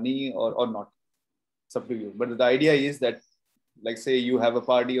small money or not. It's up to you. But the idea is that, like, say you have a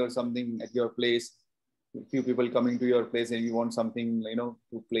party or something at your place, a few people coming to your place, and you want something,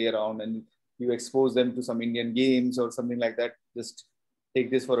 to play around, and you expose them to some Indian games or something like that. Just take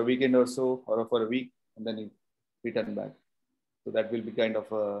this for a weekend or so, or for a week, and then you return back. So that will be kind of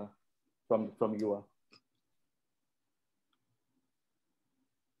from UA.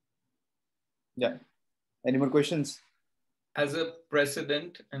 Yeah. Any more questions? As a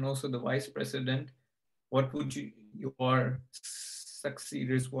president and also the vice president, what would your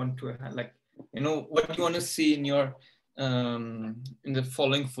succeeders want to have? Like, what do you want to see in your in the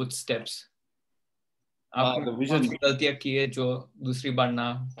following footsteps? The vision.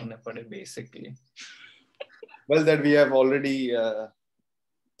 Basically. Well, that we have already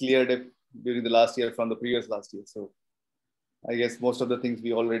cleared it during the last year from the previous last year. So I guess most of the things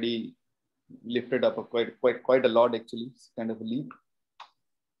we already lifted up quite a lot, actually. It's kind of a leap.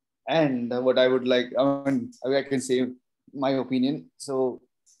 And what I would like, I can say my opinion. So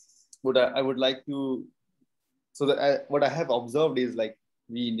what I would like to, so that what I have observed is, like,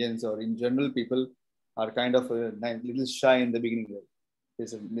 we Indians, or in general people, are kind of a little shy in the beginning.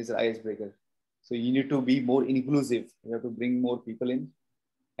 There's an icebreaker. So you need to be more inclusive. You have to bring more people in.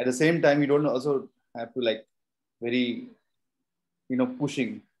 At the same time, you don't also have to, like, very,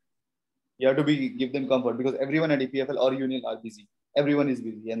 pushing. You have to give them comfort, because everyone at EPFL or union are busy. Everyone is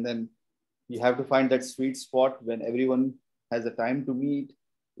busy. And then you have to find that sweet spot when everyone has the time to meet,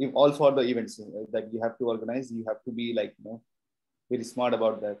 if all for the events that you have to organize, you have to be like, very smart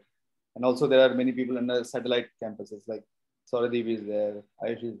about that. And also there are many people in the satellite campuses, like Sauradeep is there,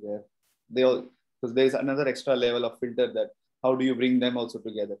 Ayush is there. They all, because there is another extra level of filter that how do you bring them also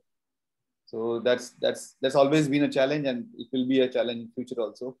together. So that's always been a challenge, and it will be a challenge in future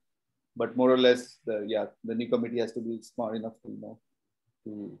also. But more or less, the new committee has to be smart enough to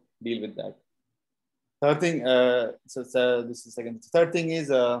to deal with that. Third thing, this is second. Third thing is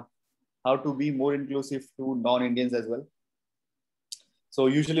how to be more inclusive to non-Indians as well. So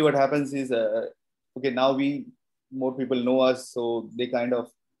usually what happens is, okay, now more people know us, so they kind of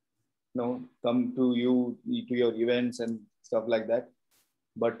come to your events and stuff like that.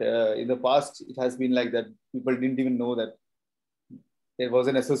 But in the past, it has been like that. People didn't even know that there was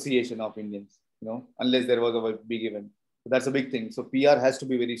an association of Indians, unless there was a big event. So that's a big thing. So PR has to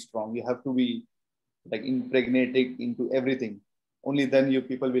be very strong. You have to be like impregnated into everything. Only then you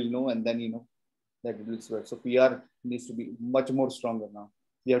people will know, and then that it will spread. So PR needs to be much more stronger now.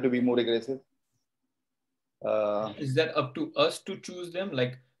 You have to be more aggressive. Is that up to us to choose them?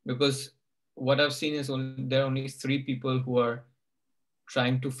 Like, because what I've seen is there are only 3 people who are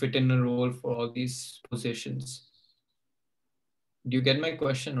trying to fit in a role for all these positions. Do you get my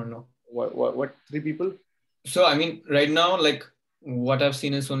question or no? What 3 people? So I mean, right now, like what I've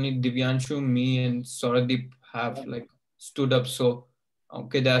seen is only Divyanshu, me, and Sauradeep have like stood up. So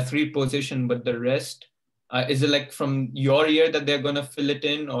okay, there are 3 positions, but the rest, is it like from your ear that they're gonna fill it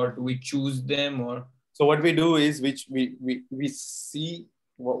in, or do we choose them? Or so what we do is we see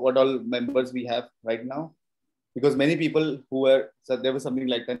what all members we have right now, because many people there was something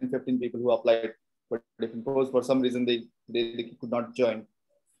like 10-15 people who applied for different posts. For some reason they could not join.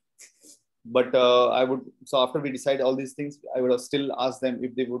 But so after we decide all these things, I would have still asked them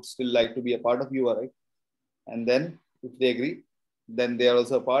if they would still like to be a part of YUVA, right? And then if they agree, then they are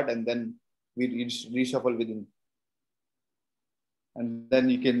also a part, and then we reshuffle within. And then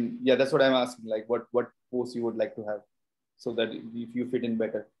you can, that's what I'm asking, like what post you would like to have, so that if you fit in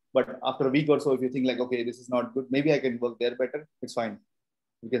better. But after a week or so, if you think like, okay, this is not good, maybe I can work there better, it's fine.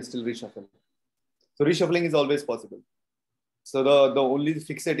 You can still reshuffle. So reshuffling is always possible. So the only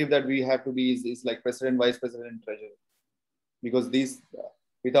fixative that we have to be is like president, vice president, treasurer, because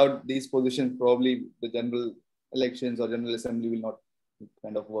without these positions, probably the general elections or general assembly will not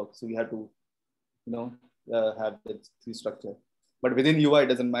kind of work. So we have to, have that structure. But within YUVA, it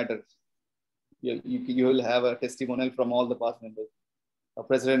doesn't matter. You will have a testimonial from all the past members, a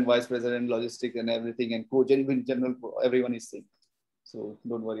president, vice president, logistic, and everything, and coach. In general, everyone is same. So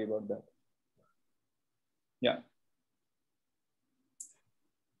don't worry about that. Yeah.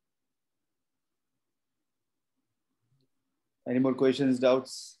 Any more questions,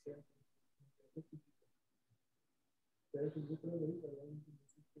 doubts?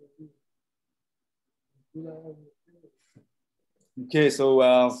 Okay, so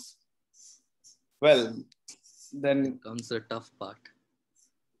well, then here comes the tough part.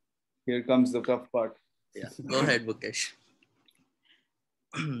 Here comes the tough part. Yeah, go ahead, Mukesh.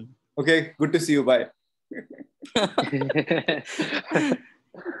 Okay, good to see you. Bye.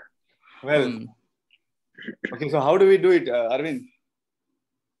 Well, okay. So how do we do it, Arvind?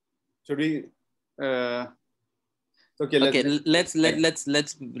 Should we? Okay.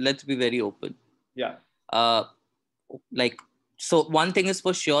 Let's be very open. Yeah. So one thing is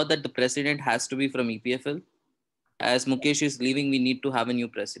for sure that the president has to be from EPFL. As Mukesh is leaving, we need to have a new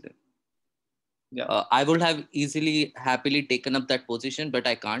president. Yeah. I would have happily taken up that position, but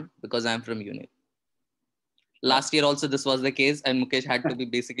I can't because I'm from UNIL. Last year also this was the case, and Mukesh had to be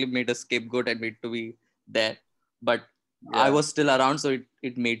basically made a scapegoat and made to be there. But I was still around, so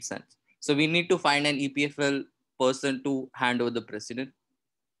it made sense. So we need to find an EPFL person to hand over the president,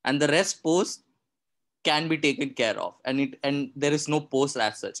 and the rest posts can be taken care of. And there is no post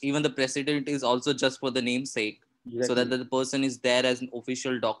as such. Even the president is also just for the name's sake, so that the person is there as an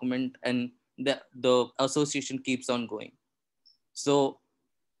official document, and the association keeps on going. So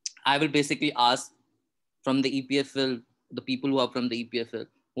I will basically ask from the EPFL, the people who are from the EPFL,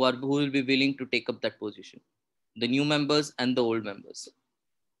 who will be willing to take up that position, the new members and the old members.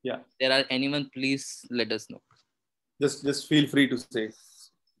 Yeah. If there are anyone, please let us know. Just feel free to say.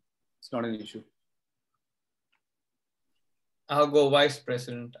 It's not an issue. I'll go vice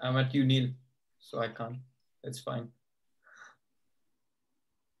president. I'm at UNIL, so I can't. It's fine.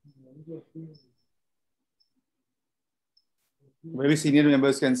 Maybe senior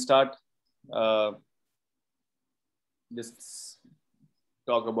members can start. Just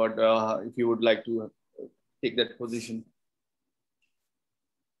talk about if you would like to take that position.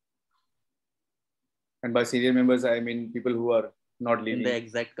 And by senior members, I mean people who are not in leading. the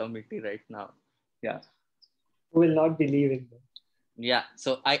exact committee right now. Yeah. Who will not be leaving them? Yeah.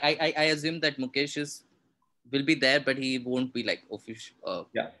 So I assume that Mukesh will be there, but he won't be like official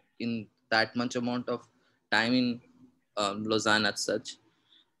in that much amount of time in Lausanne as such.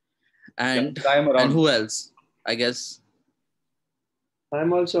 And who else? I guess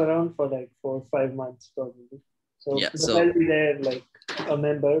I'm also around for like 4 or 5 months probably. So, yeah, I'll be there like a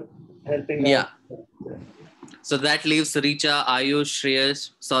member helping out. So that leaves Richa, Ayush,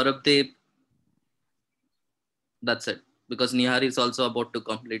 Shreyas, Saurabh Dev. That's it. Because Nihar is also about to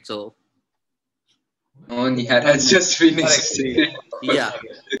complete. So Oh, Nihar has just finished. Yeah,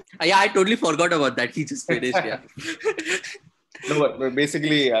 I totally forgot about that. He just finished. Yeah. No, but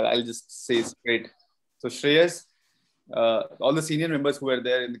basically, I'll just say straight. So Shreyas, all the senior members who were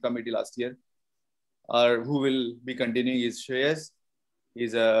there in the committee last year, or who will be continuing, is Shreyas,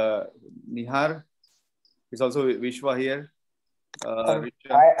 is Nihar, is also Vishwa here.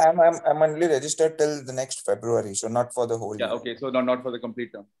 I'm only registered till the next February, so not for the whole year. Okay, so not for the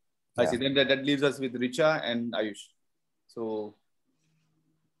complete term. I see. Then that leaves us with Richa and Ayush. So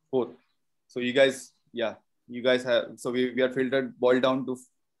 4. So you guys have. So we are filtered, boiled down to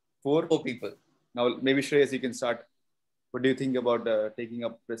 4 people. Now maybe Shreyas, you can start. What do you think about taking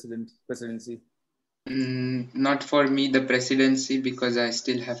up presidency? Not for me, the presidency, because I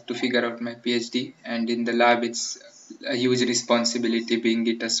still have to figure out my PhD, and in the lab it's a huge responsibility, being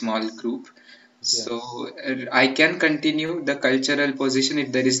it a small group. So I can continue the cultural position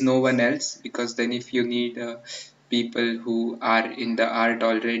if there is no one else, because then if you need people who are in the art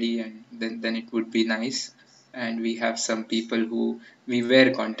already, and then it would be nice. And we have some people who we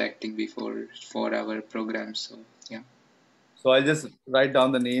were contacting before for our program. So yeah. So I'll just write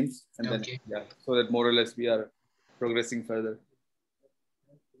down the names and then so that more or less we are progressing further.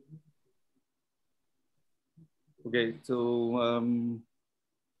 Okay, so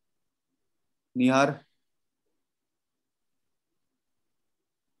Nihar.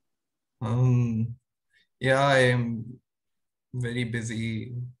 Yeah, I am very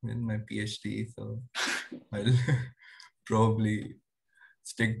busy with my PhD, so I'll probably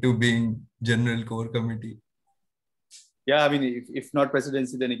stick to being general core committee. Yeah, I mean, if not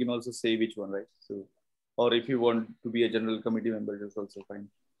presidency, then you can also say which one, right? So, or if you want to be a general committee member, that's also fine.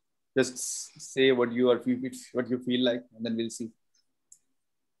 Just say what you feel like, and then we'll see.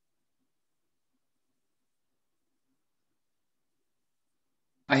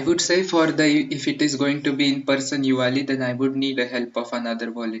 I would say if it is going to be in person Yuvali, then I would need a help of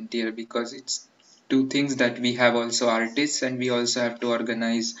another volunteer, because it's 2 things that we have also artists and we also have to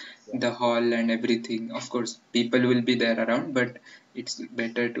organize the hall and everything. Of course, people will be there around, but it's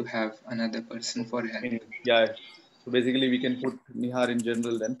better to have another person for help. Yeah. So basically, we can put Nihar in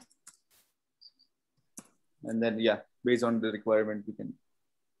general then, and then based on the requirement, we can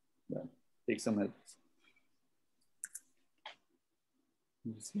take some help.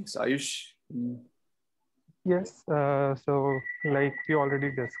 Ayush. Yes, so like we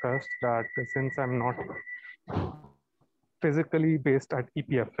already discussed that since I'm not physically based at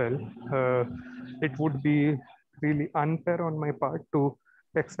EPFL, it would be really unfair on my part to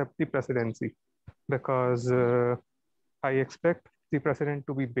accept the presidency, because I expect the president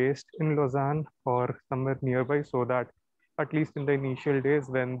to be based in Lausanne or somewhere nearby, so that at least in the initial days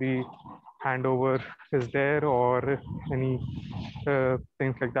when the handover is there or any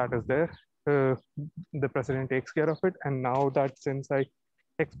things like that is there, the president takes care of it. And now that since I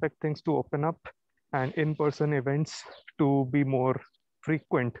expect things to open up and in-person events to be more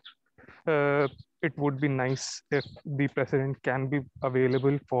frequent, it would be nice if the president can be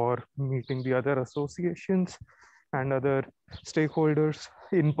available for meeting the other associations and other stakeholders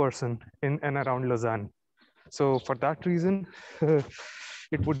in person in and around Lausanne. So for that reason,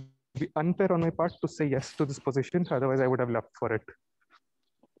 it would be unfair on my part to say yes to this position. Otherwise, I would have left for it.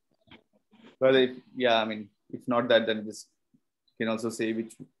 Well, if not that, then just you can also say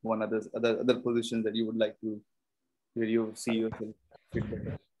which one other positions that you would like to, where you see yourself fit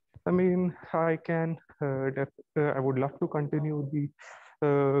better. I mean, I can. I would love to continue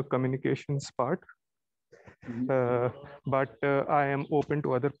the communications part, but I am open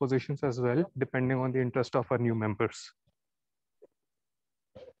to other positions as well, depending on the interest of our new members.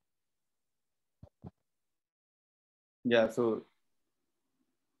 Yeah. So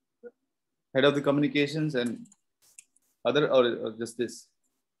head of the communications and other, or just this?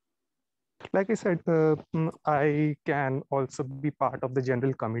 Like I said, I can also be part of the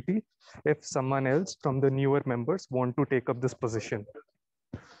general committee if someone else from the newer members want to take up this position.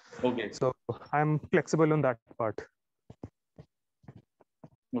 Okay. So I'm flexible on that part.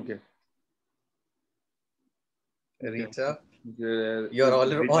 Okay. Richa, You're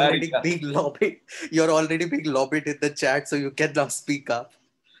already being lobbied. You're already being lobbied in the chat, so you cannot speak up.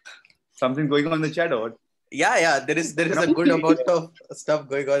 Something going on in the chat or what? Yeah. There is a good amount of stuff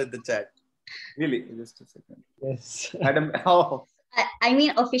going on in the chat. Really? Just a second. Yes. Madam, oh. I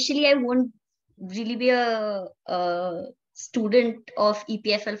mean, officially, I won't really be a student of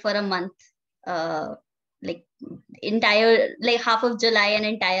EPFL for a month. Like half of July and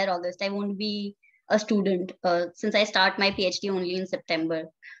entire August, I won't be a student since I start my PhD only in September.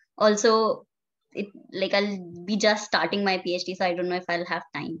 Also, I'll be just starting my PhD, so I don't know if I'll have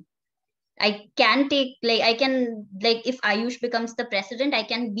time. I can take if Ayush becomes the president, I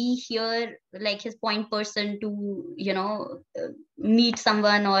can be here like his point person to meet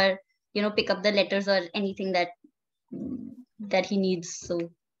someone or pick up the letters or anything that he needs.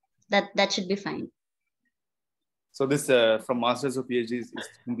 So that should be fine. So this from masters or PhD is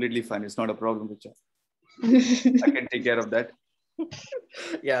completely fine. It's not a problem with you. I can take care of that.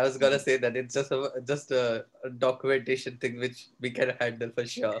 Yeah, I was gonna say that it's just a documentation thing which we can handle for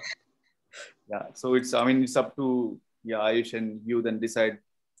sure. Yeah, so it's up to Ayush and you then decide.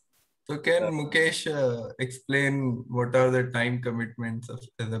 So can Mukesh explain what are the time commitments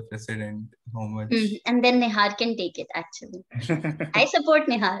as a president? How much? And then Nihar can take it. Actually, I support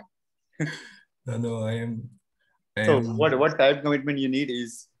Nihar. No, I am. So what time commitment you need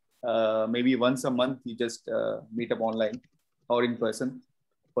is maybe once a month you just meet up online or in person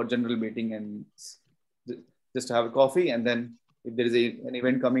for general meeting and just have a coffee, and then if there is an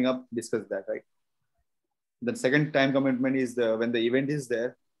event coming up, discuss that, right? The second time commitment is when the event is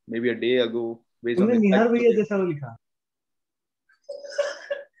there, maybe a day ago, based on the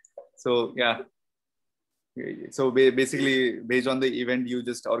so yeah. So basically, based on the event, you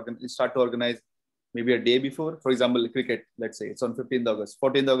just start to organize maybe a day before. For example, cricket, let's say it's on 15th August.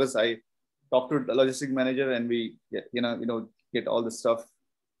 14th August, I talk to the logistic manager and we get all the stuff.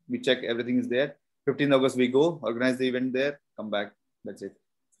 We check everything is there. 15th August, we go, organize the event there, come back. That's it.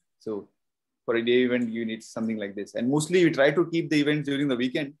 So for a day event, you need something like this. And mostly we try to keep the events during the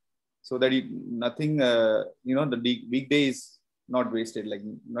weekend so that nothing, the weekday is not wasted, like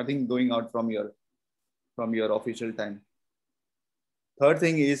nothing going out from your official time. Third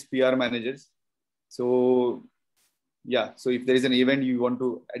thing is PR managers. So yeah, so if there is an event, you want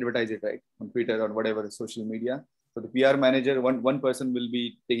to advertise it, right, on Twitter or whatever social media. So the PR manager, one person will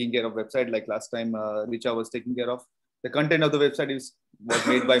be taking care of website. Like last time, Richa was taking care of the content of the website was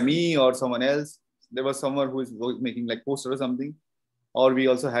made by me or someone else. There was someone who is making like poster or something, or we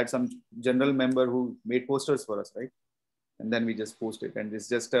also had some general member who made posters for us, right? And then we just post it, and it's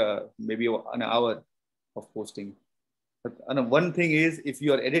just maybe an hour of posting. But one thing is, if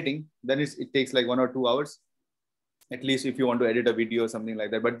you are editing, then it takes like 1 or 2 hours, at least if you want to edit a video or something like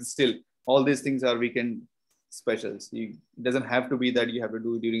that. But still, all these things are weekend specials. It doesn't have to be that you have to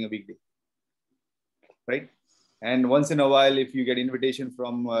do it during a weekday, right? And once in a while, if you get invitation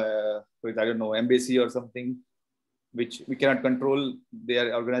from, I don't know, embassy or something, which we cannot control, they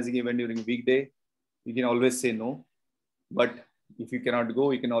are organizing event during a weekday, you can always say no. But if you cannot go,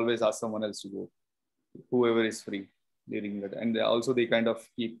 you can always ask someone else to go, whoever is free during that. And also they kind of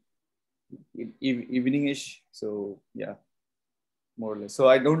keep evening-ish. So yeah, more or less. So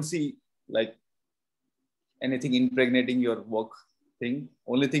I don't see like anything impregnating your work thing.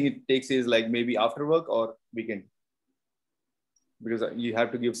 Only thing it takes is like maybe after work or weekend, because you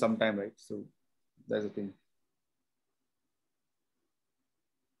have to give some time, right? So that's the thing.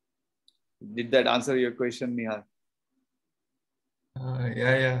 Did that answer your question, Nihar?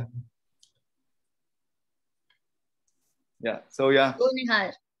 Yeah. Yeah. So yeah. Go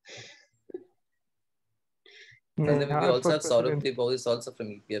Nihar. And then we also have Saurabh Deep, who is also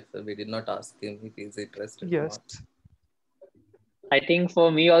from EPFL. We did not ask him if he's interested. Yes. I think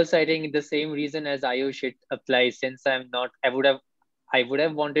for me also, I think the same reason as Ayush, it applies. Since I'm not, I would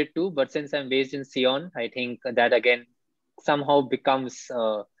have wanted to, but since I'm based in Sion, I think that again somehow becomes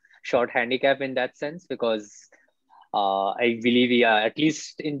a short handicap in that sense, because I believe, at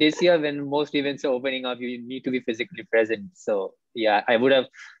least in this year when most events are opening up, you need to be physically present. So yeah, I would,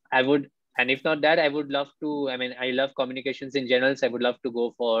 and if not that, I would love to, I love communications in general, so I would love to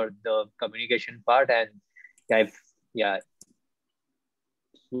go for the communication part. And yeah.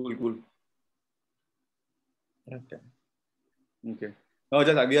 Cool. Okay.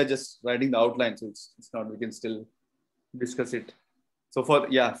 No, we are just writing the outline, so it's not, we can still discuss it. So for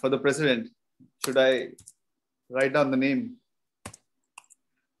the president, should I write down the name?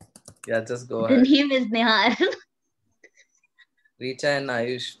 Yeah, just go ahead. The name is Nihar. Richa and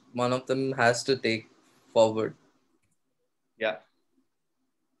Ayush, one of them has to take forward. Yeah.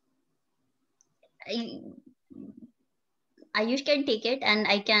 Ayush can take it and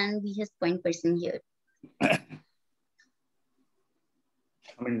I can be his point person here. I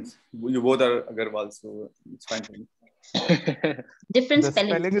mean, you both are Agarwal, so it's fine for me. Different The spelling.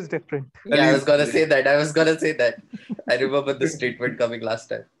 spelling is different. Yeah, I was gonna say that. I remember the statement coming last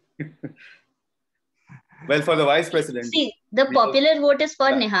time. Well, for the vice president. See, the popular vote is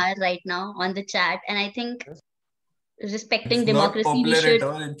for Nihar right now on the chat, and I think respecting It's democracy, not we popular should. at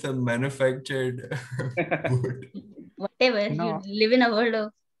all. It's a manufactured vote. Whatever. No. You live in a world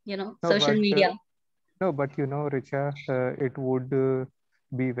of, social media. No, but Richa, it would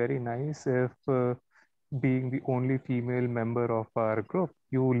be very nice if being the only female member of our group,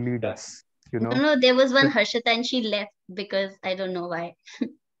 you lead us, No, there was one Harshita and she left because I don't know why.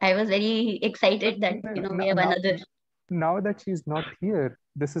 I was very excited that, we have another. Now that she's not here,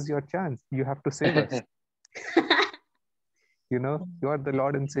 this is your chance. You have to save us. You are the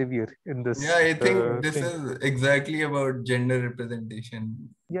Lord and Savior in this. Yeah, I think this thing. is exactly about gender representation.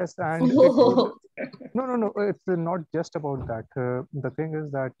 Yes, and it would, no, it's not just about that. The thing is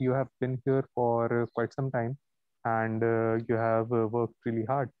that you have been here for quite some time, and you have worked really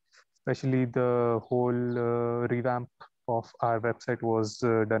hard. Especially the whole revamp of our website was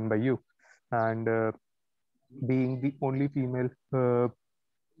done by you, and being the only female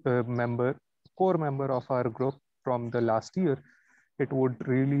core member of our group from the last year, it would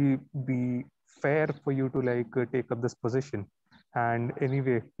really be fair for you to take up this position. And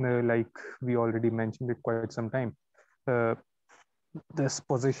anyway, like we already mentioned it quite some time, these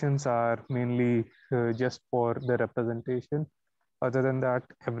positions are mainly just for the representation. Other than that,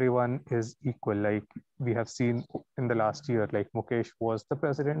 everyone is equal. Like we have seen in the last year, like Mukesh was the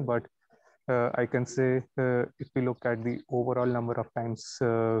president, but I can say if we look at the overall number of times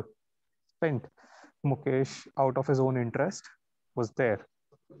spent, Mukesh, out of his own interest, was there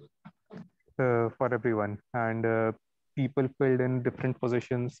for everyone. And people filled in different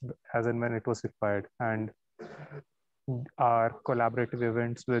positions as and when it was required. And our collaborative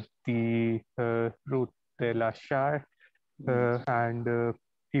events with the Route de la Shire and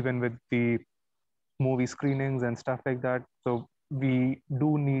even with the movie screenings and stuff like that. So we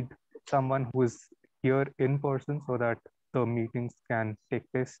do need someone who is here in person so that the meetings can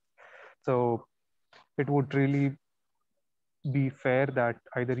take place. So it would really be fair that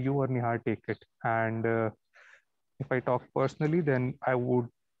either you or Nihar take it. And if I talk personally, then I would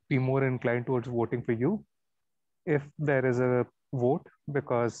be more inclined towards voting for you if there is a vote,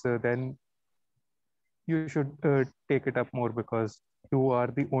 because then you should take it up more, because you are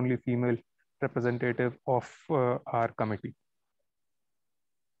the only female representative of our committee.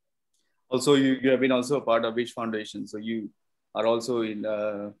 Also, you have been also a part of Wish Foundation, so you are also in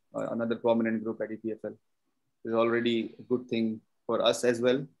another prominent group at EPFL. It's already a good thing for us as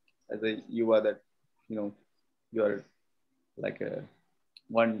well as a YUVA that you are like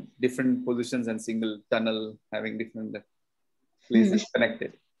one different positions and single tunnel having different places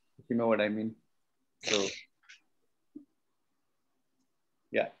connected, if you know what I mean. So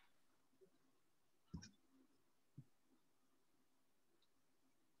yeah.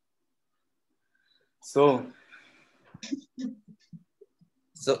 So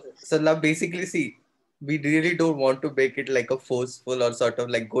now basically, see, we really don't want to make it like a forceful or sort of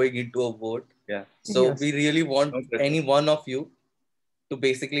like going into a vote. Yeah. So we really want any one of you to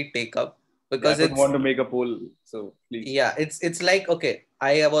basically take up, because I don't want to make a poll. So please. Yeah, it's like, okay,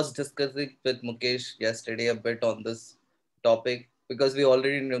 I was discussing with Mukesh yesterday a bit on this topic, because we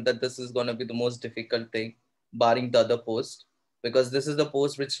already knew that this is going to be the most difficult thing, barring the other post, because this is the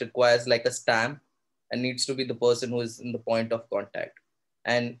post which requires like a stamp and needs to be the person who is in the point of contact,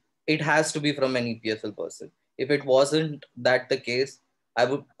 and it has to be from an EPFL person. If it wasn't that the case,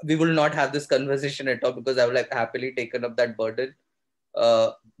 we will not have this conversation at all, because I would have happily taken up that burden,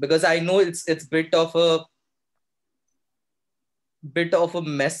 because I know it's bit of a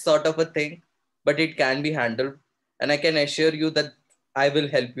mess sort of a thing, but it can be handled, and I can assure you that I will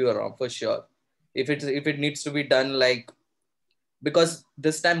help you around for sure if it needs to be done, like, because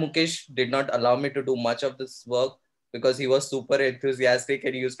this time Mukesh did not allow me to do much of this work, because he was super enthusiastic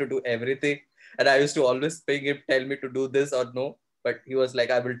and he used to do everything, and I used to always ping him, tell me to do this or no, but he was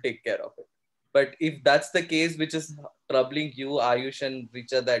like, I will take care of it. But if that's the case, which is troubling you, Ayush and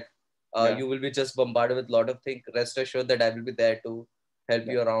Richa, that you will be just bombarded with a lot of things, rest assured that I will be there to help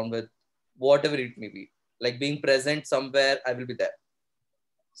you around with whatever it may be. Like being present somewhere, I will be there.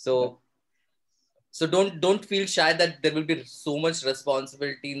 So don't feel shy that there will be so much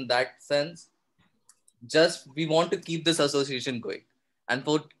responsibility in that sense. Just we want to keep this association going, and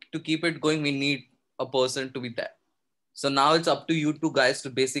to keep it going, we need a person to be there. So now it's up to you two guys to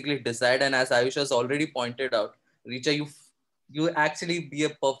basically decide. And as Ayush has already pointed out, Richa, you actually be a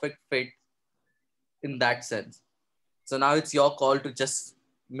perfect fit in that sense. So now it's your call to just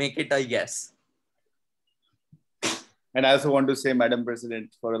make it a yes. And I also want to say Madam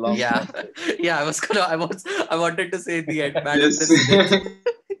President for a long Yeah. time. Yeah, I wanted to say the end, Madam Yes. President.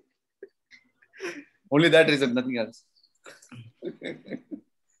 Only that reason, nothing else.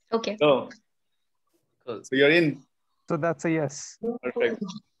 Okay. So, Cool. so you're in. So that's a yes. Perfect.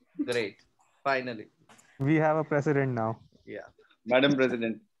 Great. Finally. We have a president now. Yeah. Madam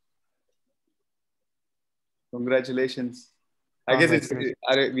President. Congratulations. I guess it's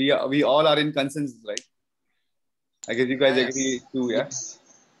we all are in consensus, right? I guess you guys Yes. agree too, yeah? Yes.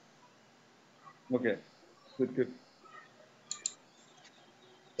 Okay. Good.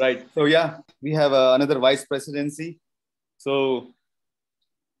 Right. So yeah, we have another vice presidency. So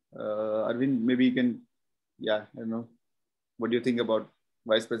Arvind, maybe you can, I don't know. What do you think about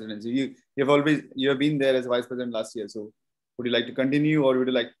vice presidency? You have been there as vice president last year. So would you like to continue or would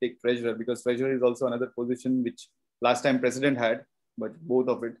you like to take treasurer? Because treasurer is also another position which last time president had, but both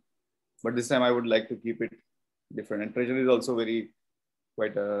of it. But this time I would like to keep it different. And treasurer is also it's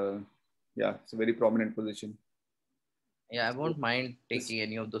a very prominent position. Yeah, I won't mind taking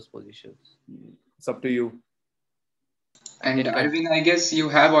any of those positions. It's up to you. And Arvind, I guess you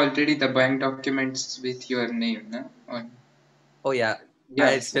have already the bank documents with your name, no? Oh yeah. Yeah,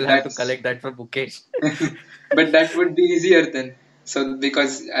 I still have to collect that from Mukesh. But that would be easier then. So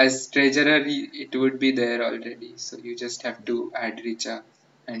because as treasurer, it would be there already. So you just have to add Richa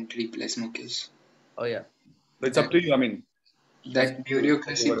and replace Mukesh. Oh yeah. So it's up to you. I mean, that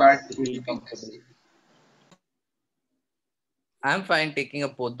bureaucracy part will be messy. I'm fine taking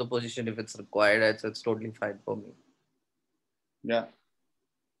up both the position if it's required. It's totally fine for me. Yeah.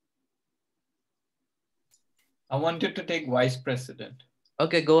 I wanted to take vice president.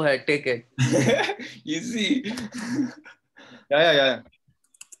 Okay, go ahead, take it. Easy. Yeah.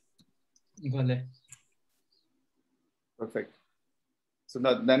 Vale. Perfect. So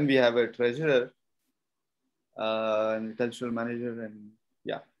then we have a treasurer, and cultural manager, and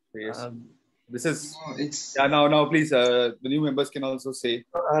yes. This is now please the new members can also say.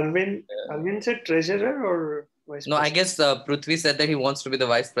 Arvind said treasurer or vice No, president? I guess Prithvi said that he wants to be the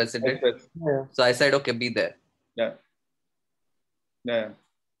vice president. Yeah. So I said, okay, be there. Yeah.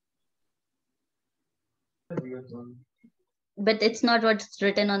 But it's not what's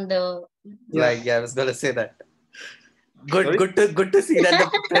written on the. Right. Yeah, I was gonna say that. Good to see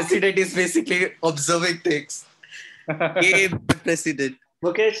that the president is basically observing things. Hey, president.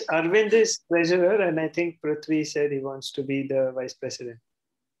 Okay, Arvind is treasurer, and I think Prithvi said he wants to be the vice president.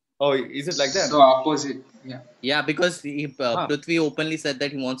 Oh, is it like that? So opposite, yeah. Yeah, because Prithvi openly said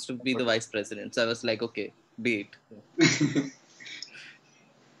that he wants to be the vice president. So I was like, okay, be it.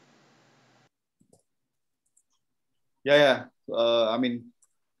 Yeah. I mean,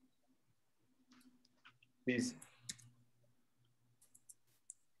 please.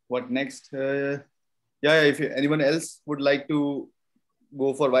 What next? If anyone else would like to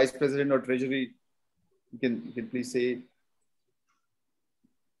go for vice president or treasury, you can please say.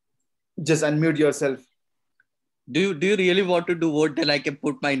 Just unmute yourself. Do you really want to do vote? Then I can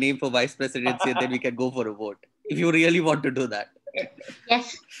put my name for vice presidency and then we can go for a vote. If you really want to do that.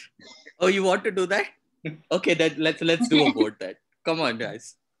 Yes. Oh, you want to do that? Okay, then let's do a vote then. Come on,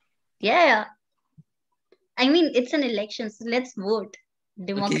 guys. Yeah. I mean, it's an election, so let's vote.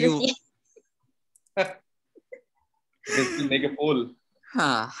 Democracy. Okay, just make a poll.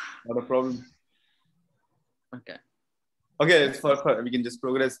 Not a problem. Okay. Okay, we can just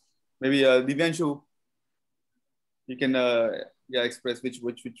progress. Maybe Divyanshu, you can express which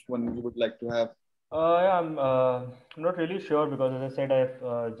one you would like to have. I'm not really sure because, as I said,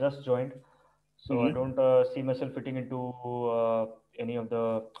 I've just joined, so I don't see myself fitting into any of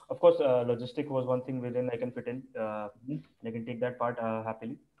the. Of course, logistic was one thing within I can fit in. I can take that part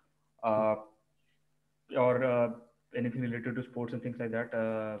happily, or anything related to sports and things like that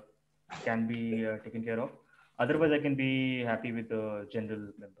can be taken care of. Otherwise, I can be happy with the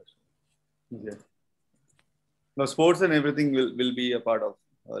general members. Yeah. No, sports and everything will be a part of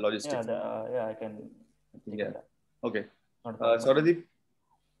logistics. I can. Yeah. That. Okay. Sauradeep?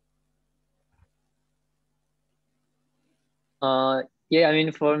 Yeah, I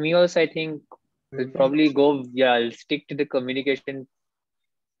mean, for me also, I think I'll probably go. Yeah, I'll stick to the communication.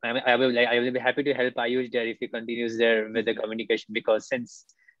 I will be happy to help Ayush there if he continues there with the communication, because since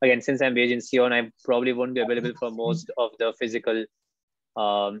I'm based in Sion, I probably won't be available for most of the physical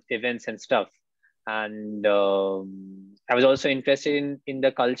events and stuff. And I was also interested in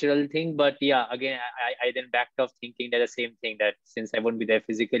the cultural thing, but yeah, again, I then backed off thinking that the same thing, that since I won't be there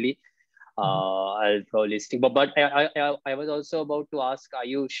physically, I'll probably stick. But I was also about to ask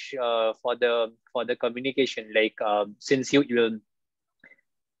Ayush for the communication. Like since you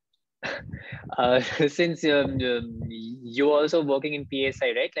since you also working in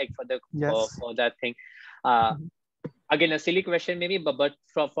PSI, right? Like for Yes. for that thing. Again, a silly question maybe, but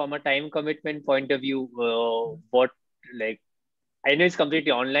from a time commitment point of view, what, like, I know it's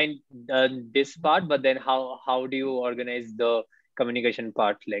completely online, this part, but then how do you organize the communication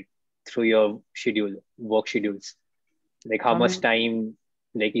part, like through your work schedules? Like how I much mean, time,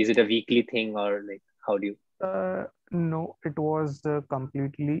 like is it a weekly thing, or like how do you? no, it was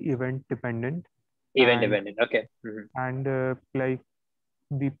completely event dependent, Event and dependent. Okay. like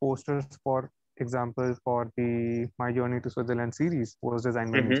the posters, for example, for the My Journey to Switzerland series was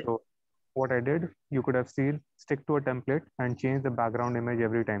designed by me. Mm-hmm. So what I did, you could have seen, stick to a template and change the background image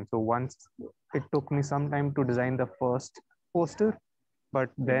every time. So once it took me some time to design the first poster, but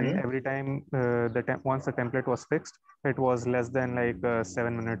then every time once the template was fixed, it was less than like a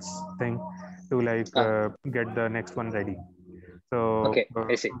 7 minutes thing to like get the next one ready. So Okay,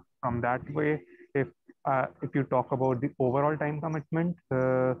 I see. from that way, if you talk about the overall time commitment,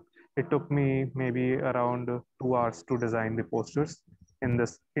 it took me maybe around 2 hours to design the posters in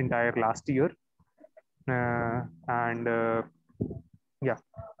this entire last year. And yeah,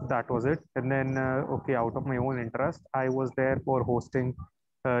 that was it. And then okay, out of my own interest, I was there for hosting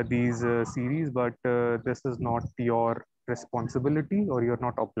these series, but this is not your responsibility, or you're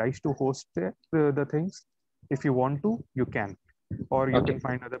not obliged to host the things. If you want to, you can, or you can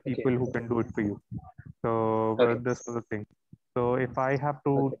find other people who can do it for you. So this was the thing. So if I have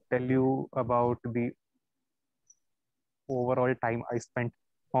to tell you about the overall time I spent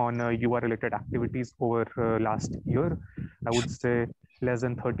on UA related activities over last year, I would say less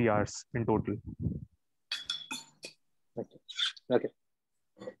than 30 hours in total. Okay.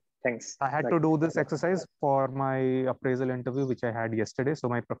 Thanks. I had to do this exercise for my appraisal interview, which I had yesterday. So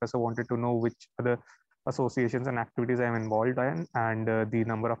my professor wanted to know which other associations and activities I'm involved in, and the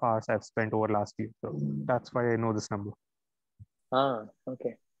number of hours I've spent over last year. So that's why I know this number.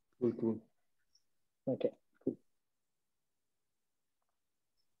 Okay. Cool. Okay.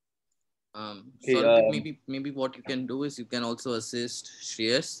 Maybe what you can do is you can also assist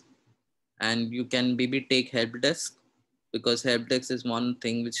Shreyas, and you can maybe take help desk, because help desk is one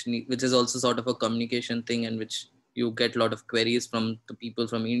thing which is also sort of a communication thing, and which you get a lot of queries from the people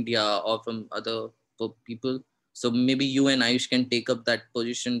from India or from other people. So maybe you and Ayush can take up that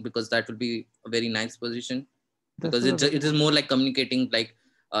position, because that will be a very nice position, because it is more like communicating, like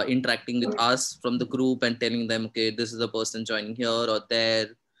interacting with us from the group and telling them, okay, this is a person joining here or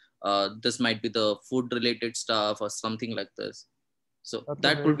there. This might be the food related stuff or something like this. So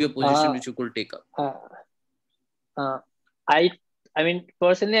that could be a position which you could take up. I mean,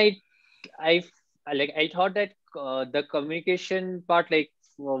 personally, I thought that the communication part, like,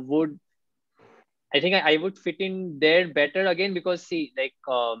 would, I think I would fit in there better again, because see, like,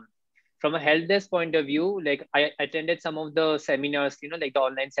 from a help desk point of view, like I attended some of the seminars, like the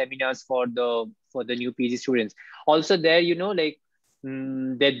online seminars for the new PG students. Also there, like,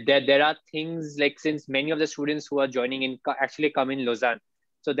 there are things like, since many of the students who are joining in actually come in Lausanne.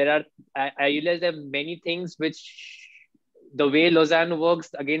 So there are, I realized there are many things which, the way Lausanne works,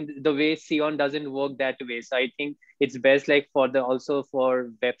 again, the way Sion doesn't work that way. So I think it's best, like, also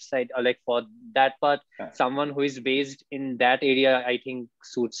for website, or like for that part, someone who is based in that area, I think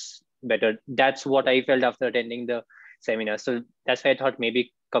suits better. That's what I felt after attending the seminar. So that's why I thought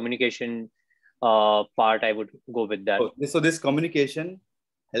maybe communication part, I would go with that. So this communication,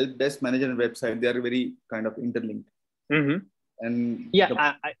 help desk manager, and website, they are very kind of interlinked. And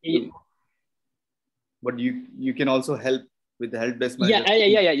yeah, but you can also help with the help desk manager.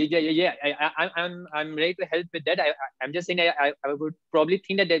 Yeah. I'm ready to help with that. I'm just saying, I would probably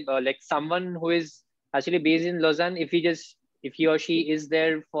think that like someone who is actually based in Lausanne, if he or she is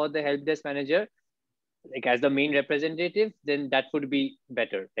there for the help desk manager, like as the main representative, then that would be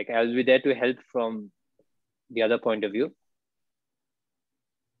better. Like I'll be there to help from the other point of view.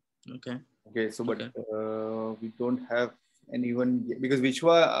 Okay. So, but we don't have anyone, because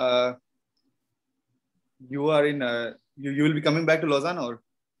Vishwa, you are in, you will be coming back to Lausanne, or?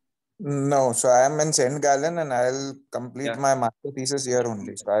 No, so I am in St. Gallen, and I'll complete my master thesis here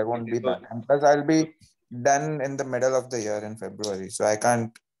only. So I won't be back. And plus, I'll be done in the middle of the year in February. So I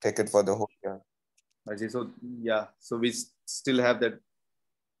can't take it for the whole year. I see. So yeah, so we still have that.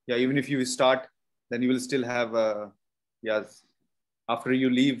 Yeah, even if you start, then you will still have. After you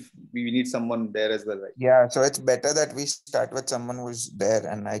leave, we need someone there as well, right? Yeah, so it's better that we start with someone who's there,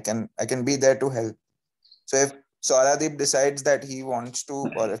 and I can be there to help. So if Sauradeep decides that he wants to,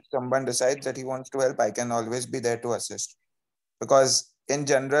 or if someone decides that he wants to help, I can always be there to assist. Because in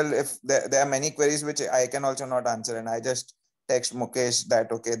general, if there are many queries which I can also not answer, and I just text Mukesh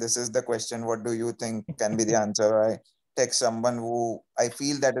that, okay, this is the question, what do you think can be the answer? Or I text someone who I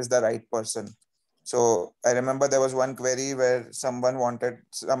feel that is the right person. So I remember there was one query where someone wanted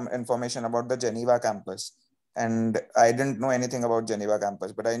some information about the Geneva campus. And I didn't know anything about Geneva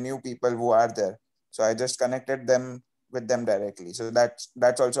campus, but I knew people who are there. So I just connected them with them directly. So that's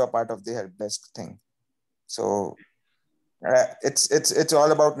also a part of the help desk thing. So it's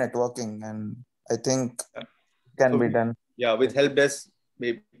all about networking, and I think can be done. Yeah, with help desk,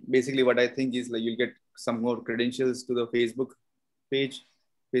 basically what I think is like you'll get some more credentials to the Facebook page,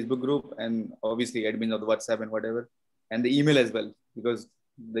 Facebook group, and obviously admin of the WhatsApp and whatever, and the email as well, because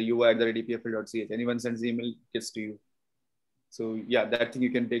the yuva@epfl.ch, anyone sends email gets to you. So yeah, that thing you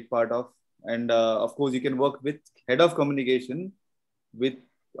can take part of, and of course you can work with head of communication with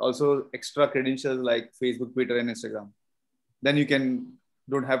also extra credentials like Facebook, Twitter, and Instagram. Then you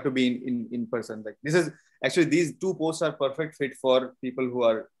don't have to be in person. Like this is actually, these two posts are perfect fit for people who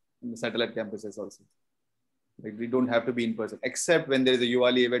are in the satellite campuses also. Like we don't have to be in person, except when there is a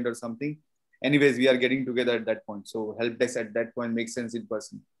Diwali event or something. Anyways, we are getting together at that point. So help desk at that point makes sense in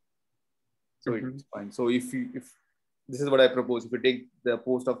person. So it's fine. So if this is what I propose, if you take the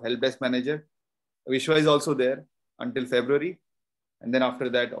post of help desk manager, Vishwa is also there until February. And then after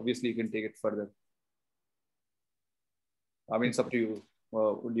that, obviously you can take it further. I mean, it's up to you.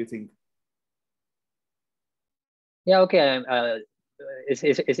 What do you think? Yeah, okay.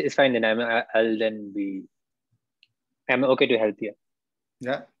 It's fine then. I'll then be. I'm okay to help you.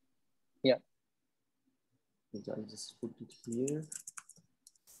 Yeah. Yeah. I'll just put it here.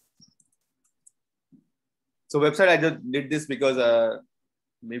 So website, I just did this because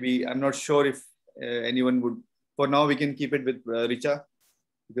maybe I'm not sure if anyone would. For now, we can keep it with Richa,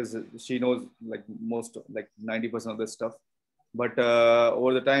 because she knows like most, like 90% of the stuff. But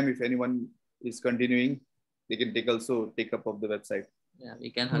over the time, if anyone is continuing, they can take up of the website. Yeah, we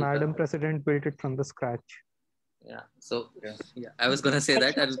can help. Madam President built it from the scratch. Yeah. So yeah, I was gonna say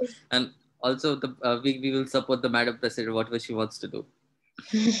that, and also we will support the Madam President whatever she wants to do.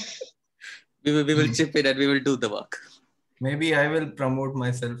 we will chip in and we will do the work. Maybe I will promote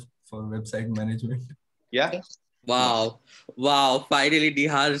myself for website management. Yeah. Wow. Finally,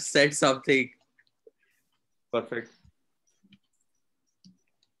 Nihar said something. Perfect.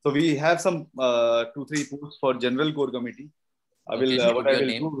 So we have some 2-3 posts for general core committee. I will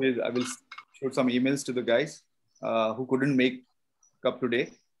do is I will shoot some emails to the guys who couldn't make up today,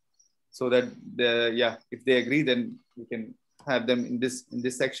 so that if they agree, then we can have them in this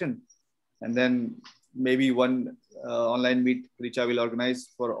section, and then maybe one online meet Richa will organize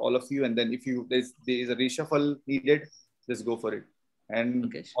for all of you, and then if there is a reshuffle needed, just go for it.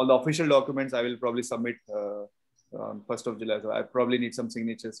 And all the official documents I will probably submit on 1st of July. So I probably need some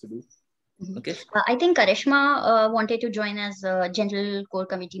signatures to do. Okay. I think Karishma wanted to join as a general core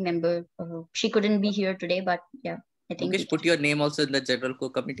committee member. She couldn't be here today, but yeah, I think. Mukesh, put your name also in the general core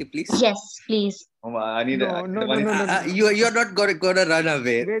committee, please. Yes, please. I need no. You're not gonna run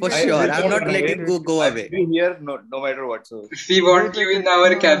away for sure. I'm not letting you go away. I'll be here no matter what. So we want you in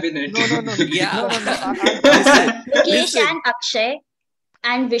our cabinet. No. Yeah. Mukesh and Akshay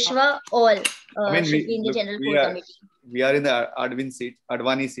and Vishwa all should be in the general core committee. We are in the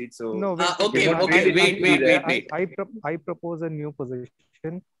Advani seat. So no. Wait. I propose a new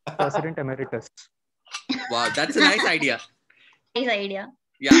position, President Emeritus. Wow, that's a nice idea. Nice idea.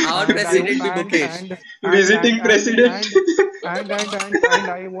 Yeah, our president be Mukesh. Visiting president. And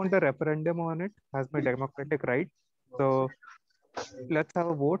I want a referendum on it as my democratic right. So let's have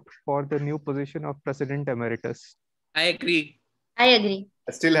a vote for the new position of President Emeritus. I agree. I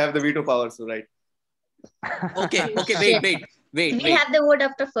still have the veto power, so right. Okay, wait. We have the vote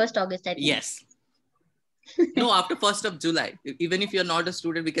after 1st August, I think. Yes. No, after 1st of July. Even if you're not a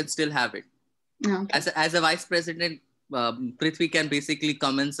student, we can still have it. Okay. As a vice president, Prithvi can basically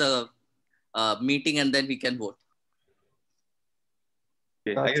commence a meeting and then we can vote.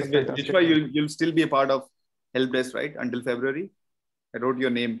 Okay. I guess Vishwa, you'll still be a part of help desk, right? Until February. I wrote your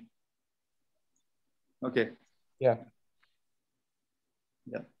name. Okay. Yeah.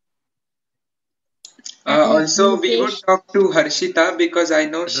 Also, we would talk to Harshita because I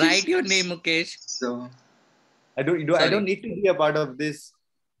know she's... Write your name, Mukesh. So I don't need to be a part of this.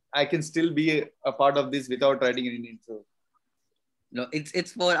 I can still be a part of this without writing anything. So no,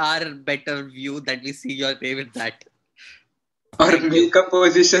 it's for our better view that we see your name in that. Or make a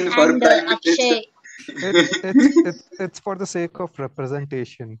position for Prime Minister. It's for the sake of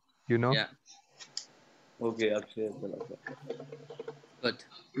representation, you know. Yeah. Okay, Akshay. Good.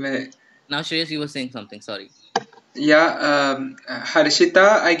 Well, Now, Shreyas, you were saying something. Sorry. yeah,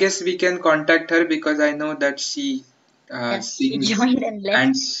 Harshita, I guess we can contact her because I know that she She sings, joined and left.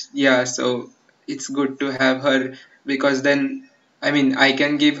 and yeah, so it's good to have her because then, I mean, I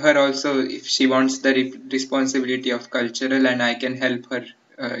can give her also if she wants the responsibility of cultural, and I can help her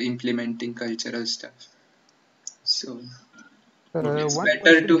implementing cultural stuff. So it's One better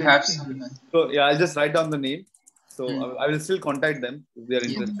question: to did have someone. So yeah, I'll just write down the name. So Hmm. I will still contact them if they are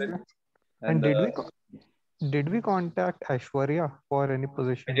Yeah. interested. and And did we contact Aishwarya for any I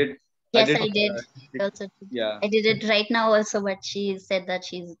position? did. I Yes, did. I did. I also did. Yeah. I did it right now also, but she said that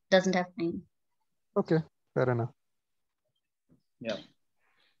she doesn't have time. Okay, fair enough. Yeah.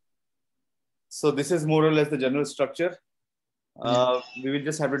 So this is more or less the general structure. We will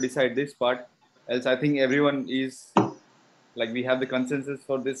just have to decide this part. Else, I think everyone is like we have the consensus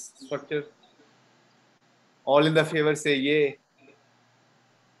for this structure. All in the favor say yay.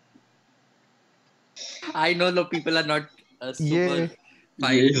 I know the people are not super Yay.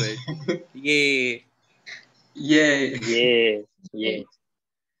 fine Yay. to it. Yay. Yay. Yeah,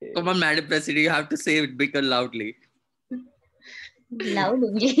 yeah. Come on, Madam President, you have to say it big and loudly. Loud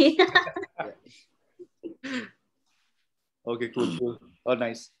only. Okay, cool. Oh,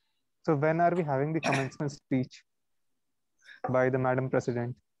 nice. So when are we having the commencement speech by the Madam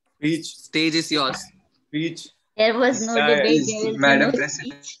President? Speech. Stage is yours. Speech. There was no Yeah, debate. Is There will be no Madam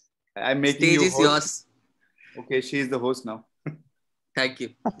President. speech. I'm making Stage you is host. yours. Okay, she is the host now. Thank you.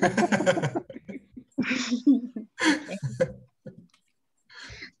 Okay.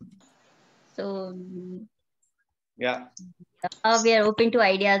 So Yeah. we are open to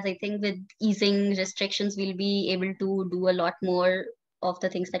ideas. I think with easing restrictions, we'll be able to do a lot more of the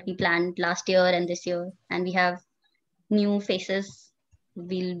things that we planned last year and this year. And we have new faces.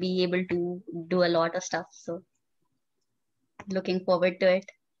 We'll be able to do a lot of stuff. So looking forward to it.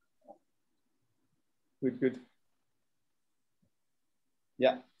 Good.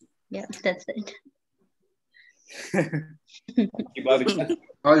 Yeah. Yeah, that's it.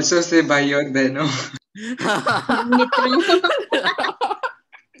 Also say bye or beno.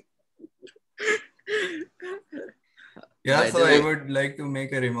 Yeah, By so the I way, would like to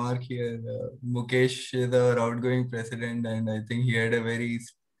make a remark here. Mukesh is our outgoing president, and I think he had to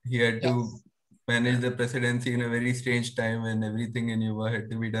Yes. manage the presidency in a very strange time when everything in Yuva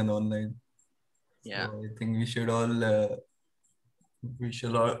had to be done online. yeah. So I think we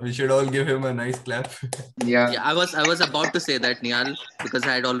should all give him a nice clap. Yeah. Yeah, I was about to say that, Nihal, because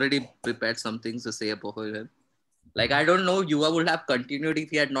I had already prepared some things to say about him. Like, I don't know, Yuva would have continued if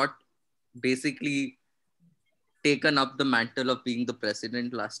he had not basically taken up the mantle of being the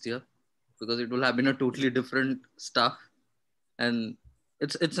president last year, because it will have been a totally different stuff. And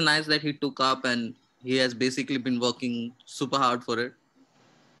it's nice that he took up, and he has basically been working super hard for it.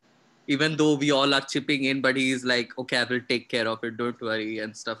 Even though we all are chipping in, but he's like, okay, I will take care of it, don't worry,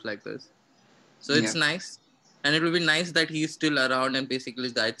 and stuff like this. So it's Yeah. nice. And it will be nice that he's still around and basically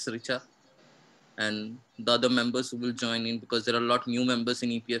guides Richa and the other members who will join in, because there are a lot new members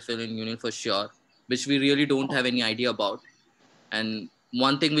in EPFL and Union for sure, which we really don't have any idea about. And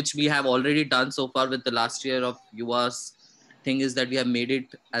one thing which we have already done so far with the last year of Yuva's thing is that we have made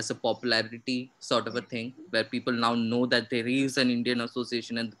it as a popularity sort of a thing where people now know that there is an Indian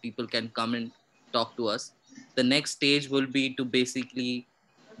association and the people can come and talk to us. The next stage will be to basically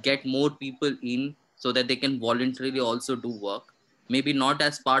get more people in so that they can voluntarily also do work. Maybe not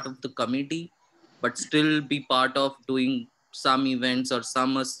as part of the committee, but still be part of doing some events or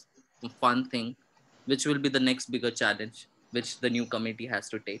some fun thing, which will be the next bigger challenge, which the new committee has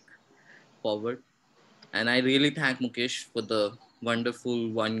to take forward. And I really thank Mukesh for the wonderful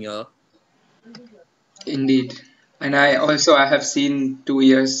 1 year. Indeed. And I have seen 2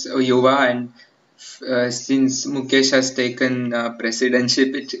 years Yuva, and since Mukesh has taken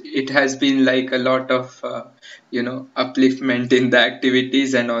presidentship, it has been like a lot of upliftment in the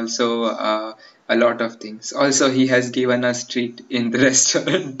activities, and also a lot of things. Also, he has given us treat in the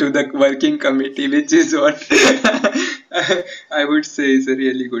restaurant to the working committee, which is what I would say is a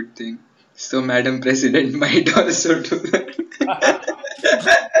really good thing. So, Madam President might also do that.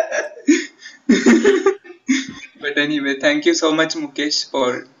 But anyway, thank you so much, Mukesh,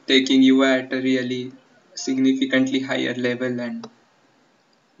 for taking you at a really significantly higher level, and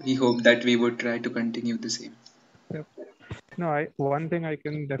we hope that we would try to continue the same. Yep. No, one thing I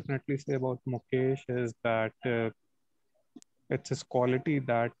can definitely say about Mukesh is that it's his quality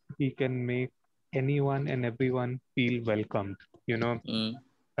that he can make anyone and everyone feel welcomed.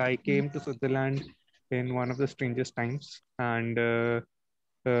 I came to Switzerland in one of the strangest times, and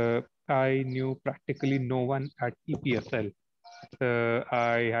I knew practically no one at EPFL.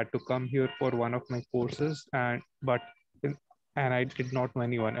 I had to come here for one of my courses, and I did not know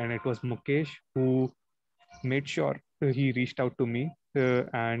anyone. And it was Mukesh who made sure he reached out to me,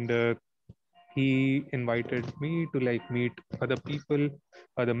 and he invited me to like meet other people,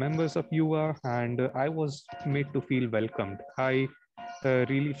 other members of YUVA, and I was made to feel welcomed. I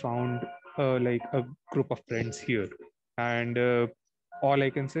really found like a group of friends here, and all I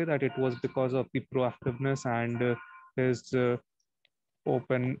can say that it was because of the proactiveness and his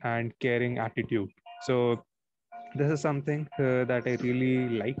open and caring attitude. So this is something that I really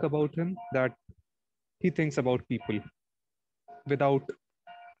like about him, that he thinks about people without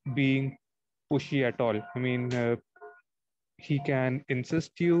being pushy at all. I mean, he can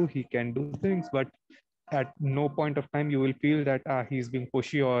insist you, he can do things, but at no point of time you will feel that he's being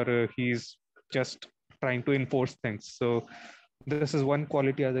pushy or he's just trying to enforce things. So this is one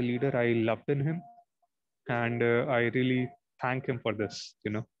quality as a leader I loved in him, and I really thank him for this,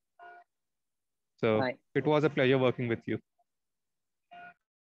 you know. So it was a pleasure working with you.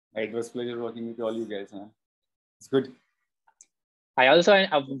 It was a pleasure working with all you guys. Huh? It's good. I also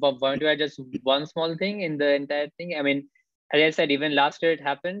want to add just one small thing in the entire thing. I mean, as I said, even last year it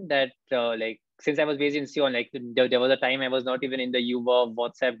happened that like since I was based in Seoul, like there was a time I was not even in the YUVA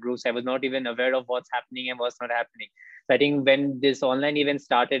WhatsApp groups. I was not even aware of what's happening and what's not happening. So I think when this online event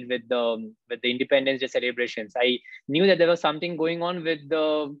started with the Independence Day celebrations, I knew that there was something going on with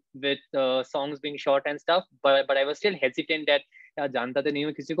the songs being shot and stuff, but I was still hesitant that जानता तो नहीं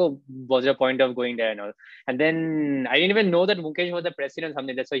हूँ किसी को, was the point of going there and all. And then I didn't even know that Mukesh was the president or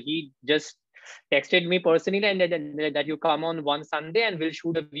something. So he just texted me personally and that you come on one Sunday and we'll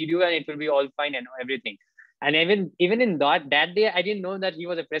shoot a video and it will be all fine and everything. And even in that day, I didn't know that he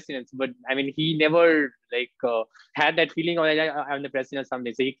was a president. But I mean, he never like had that feeling of I'm the president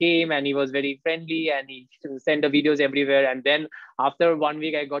someday. So he came and he was very friendly and he sent the videos everywhere. And then after 1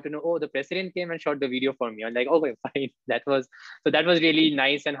 week, I got to know, oh, the president came and shot the video for me. I'm like, okay, fine. That was really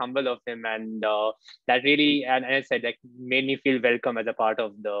nice and humble of him, and that really, and as I said, like made me feel welcome as a part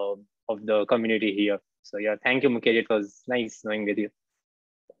of the community here. So yeah, thank you, Mukesh. It was nice knowing with you.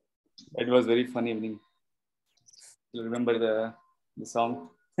 It was very fun evening. You remember the song?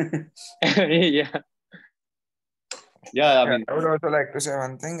 Yeah. Yeah, I mean, I would also like to say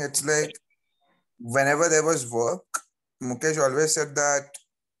one thing. It's like whenever there was work, Mukesh always said that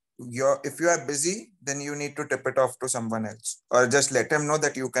if you are busy, then you need to tip it off to someone else, or just let him know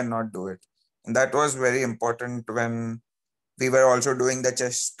that you cannot do it. And that was very important when we were also doing the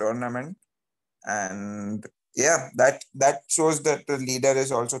chess tournament. And yeah, that shows that the leader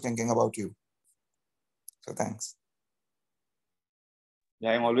is also thinking about you. So thanks.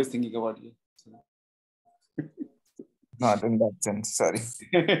 Yeah, I'm always thinking about you. So. Not in that sense, sorry.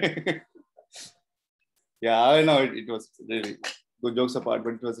 Yeah, I know it was really good, jokes apart,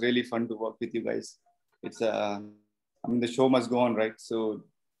 but it was really fun to work with you guys. It's I mean, the show must go on, right? So,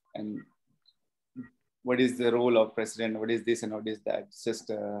 and what is the role of president? What is this and what is that? It's just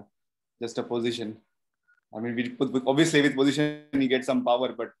a position. I mean, obviously with position you get some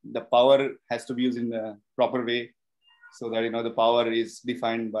power, but the power has to be used in a proper way, so that the power is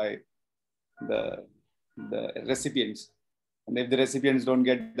defined by the recipients. And if the recipients don't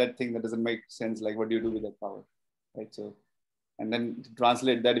get that thing, that doesn't make sense. Like, what do you do with that power, right? So, and then to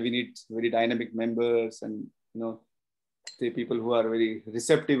translate that, we need very dynamic members, and the people who are very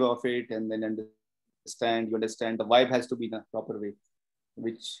receptive of it, and then you understand the vibe has to be in a proper way,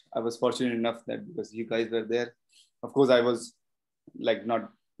 which I was fortunate enough that because you guys were there. Of course, I was not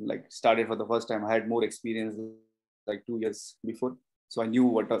started for the first time. I had more experience like 2 years before. So I knew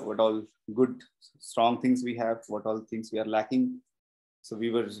what all good, strong things we have, what all things we are lacking. So we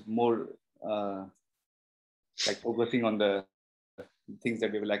were more focusing on the things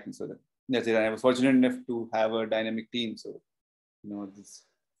that we were lacking. So that's it. And I was fortunate enough to have a dynamic team. So, this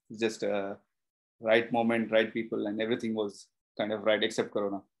is just a right moment, right people, and everything was kind of right except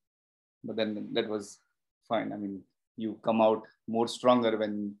Corona. But then that was fine. I mean, you come out more stronger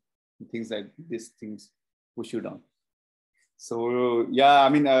when things like these things push you down. So yeah, I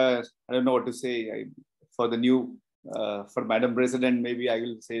mean, I don't know what to say. For the new, for Madam President, maybe I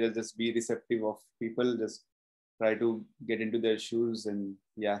will say that just be receptive of people. Just try to get into their shoes, and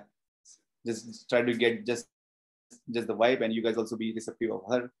yeah, just try to get just the vibe. And you guys also be receptive of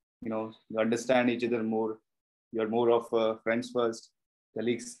her. You understand each other more. You're more of friends first,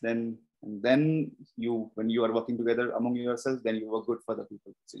 colleagues then, and then when you are working together among yourselves, then you work good for the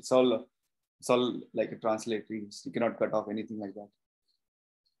people. So it's all like a translatory. You cannot cut off anything like that.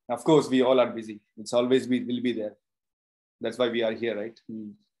 Of course, we all are busy. It's always will be there. That's why we are here, right?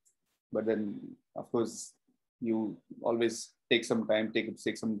 but then of course you always take some time,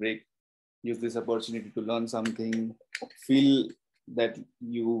 take some break, use this opportunity to learn something, feel that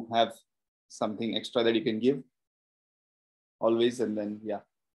you have something extra that you can give always, and then yeah,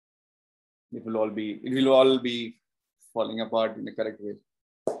 it will all be falling apart in the correct way.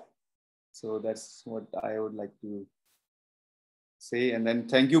 So that's what I would like to say. And then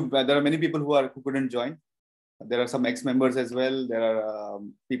thank you. There are many people who couldn't join. There are some ex-members as well. There are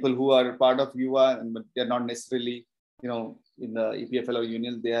people who are part of YUVA, but they're not necessarily, in the EPFL or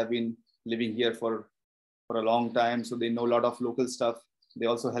union. They have been living here for a long time, so they know a lot of local stuff. They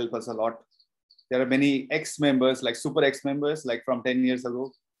also help us a lot. There are many ex-members, like super ex-members, like from 10 years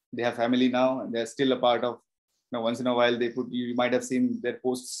ago. They have family now, and they're still a part of. Once in a while, you might have seen their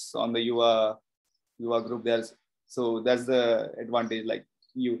posts on the YUVA group. So that's the advantage. Like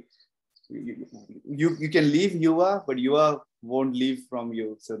you can leave YUVA, but YUVA won't leave from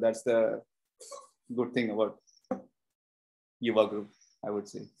you. So that's the good thing about YUVA group, I would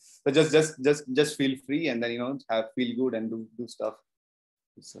say. So just feel free, and then feel good and do stuff.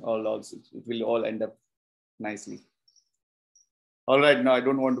 It will all end up nicely. All right, now I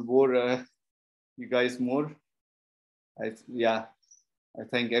don't want to bore you guys more. I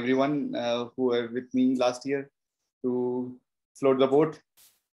thank everyone who were with me last year to float the boat.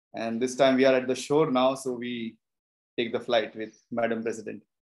 And this time we are at the shore now, so we take the flight with Madam President.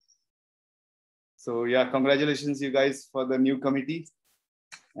 So yeah, congratulations you guys for the new committee.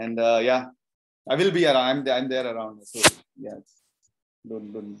 And I will be around. I'm there around. So yeah,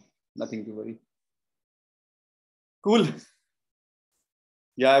 nothing to worry. Cool.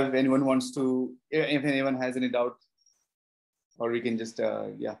 Yeah, if anyone has any doubt, or we can just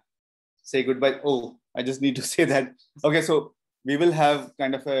say goodbye. Oh, I just need to say that. Okay, so we will have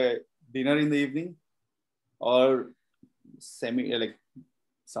kind of a dinner in the evening, or some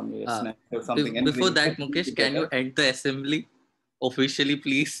snack or something. Before that, Mukesh, can you end the assembly officially,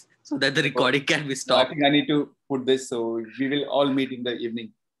 please, so that the recording can be stopped? I think I need to put this, so we will all meet in the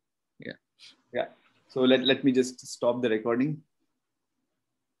evening. Yeah. So let me just stop the recording.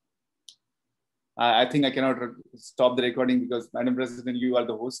 I think I cannot stop the recording because, Madam President, you are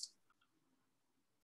the host.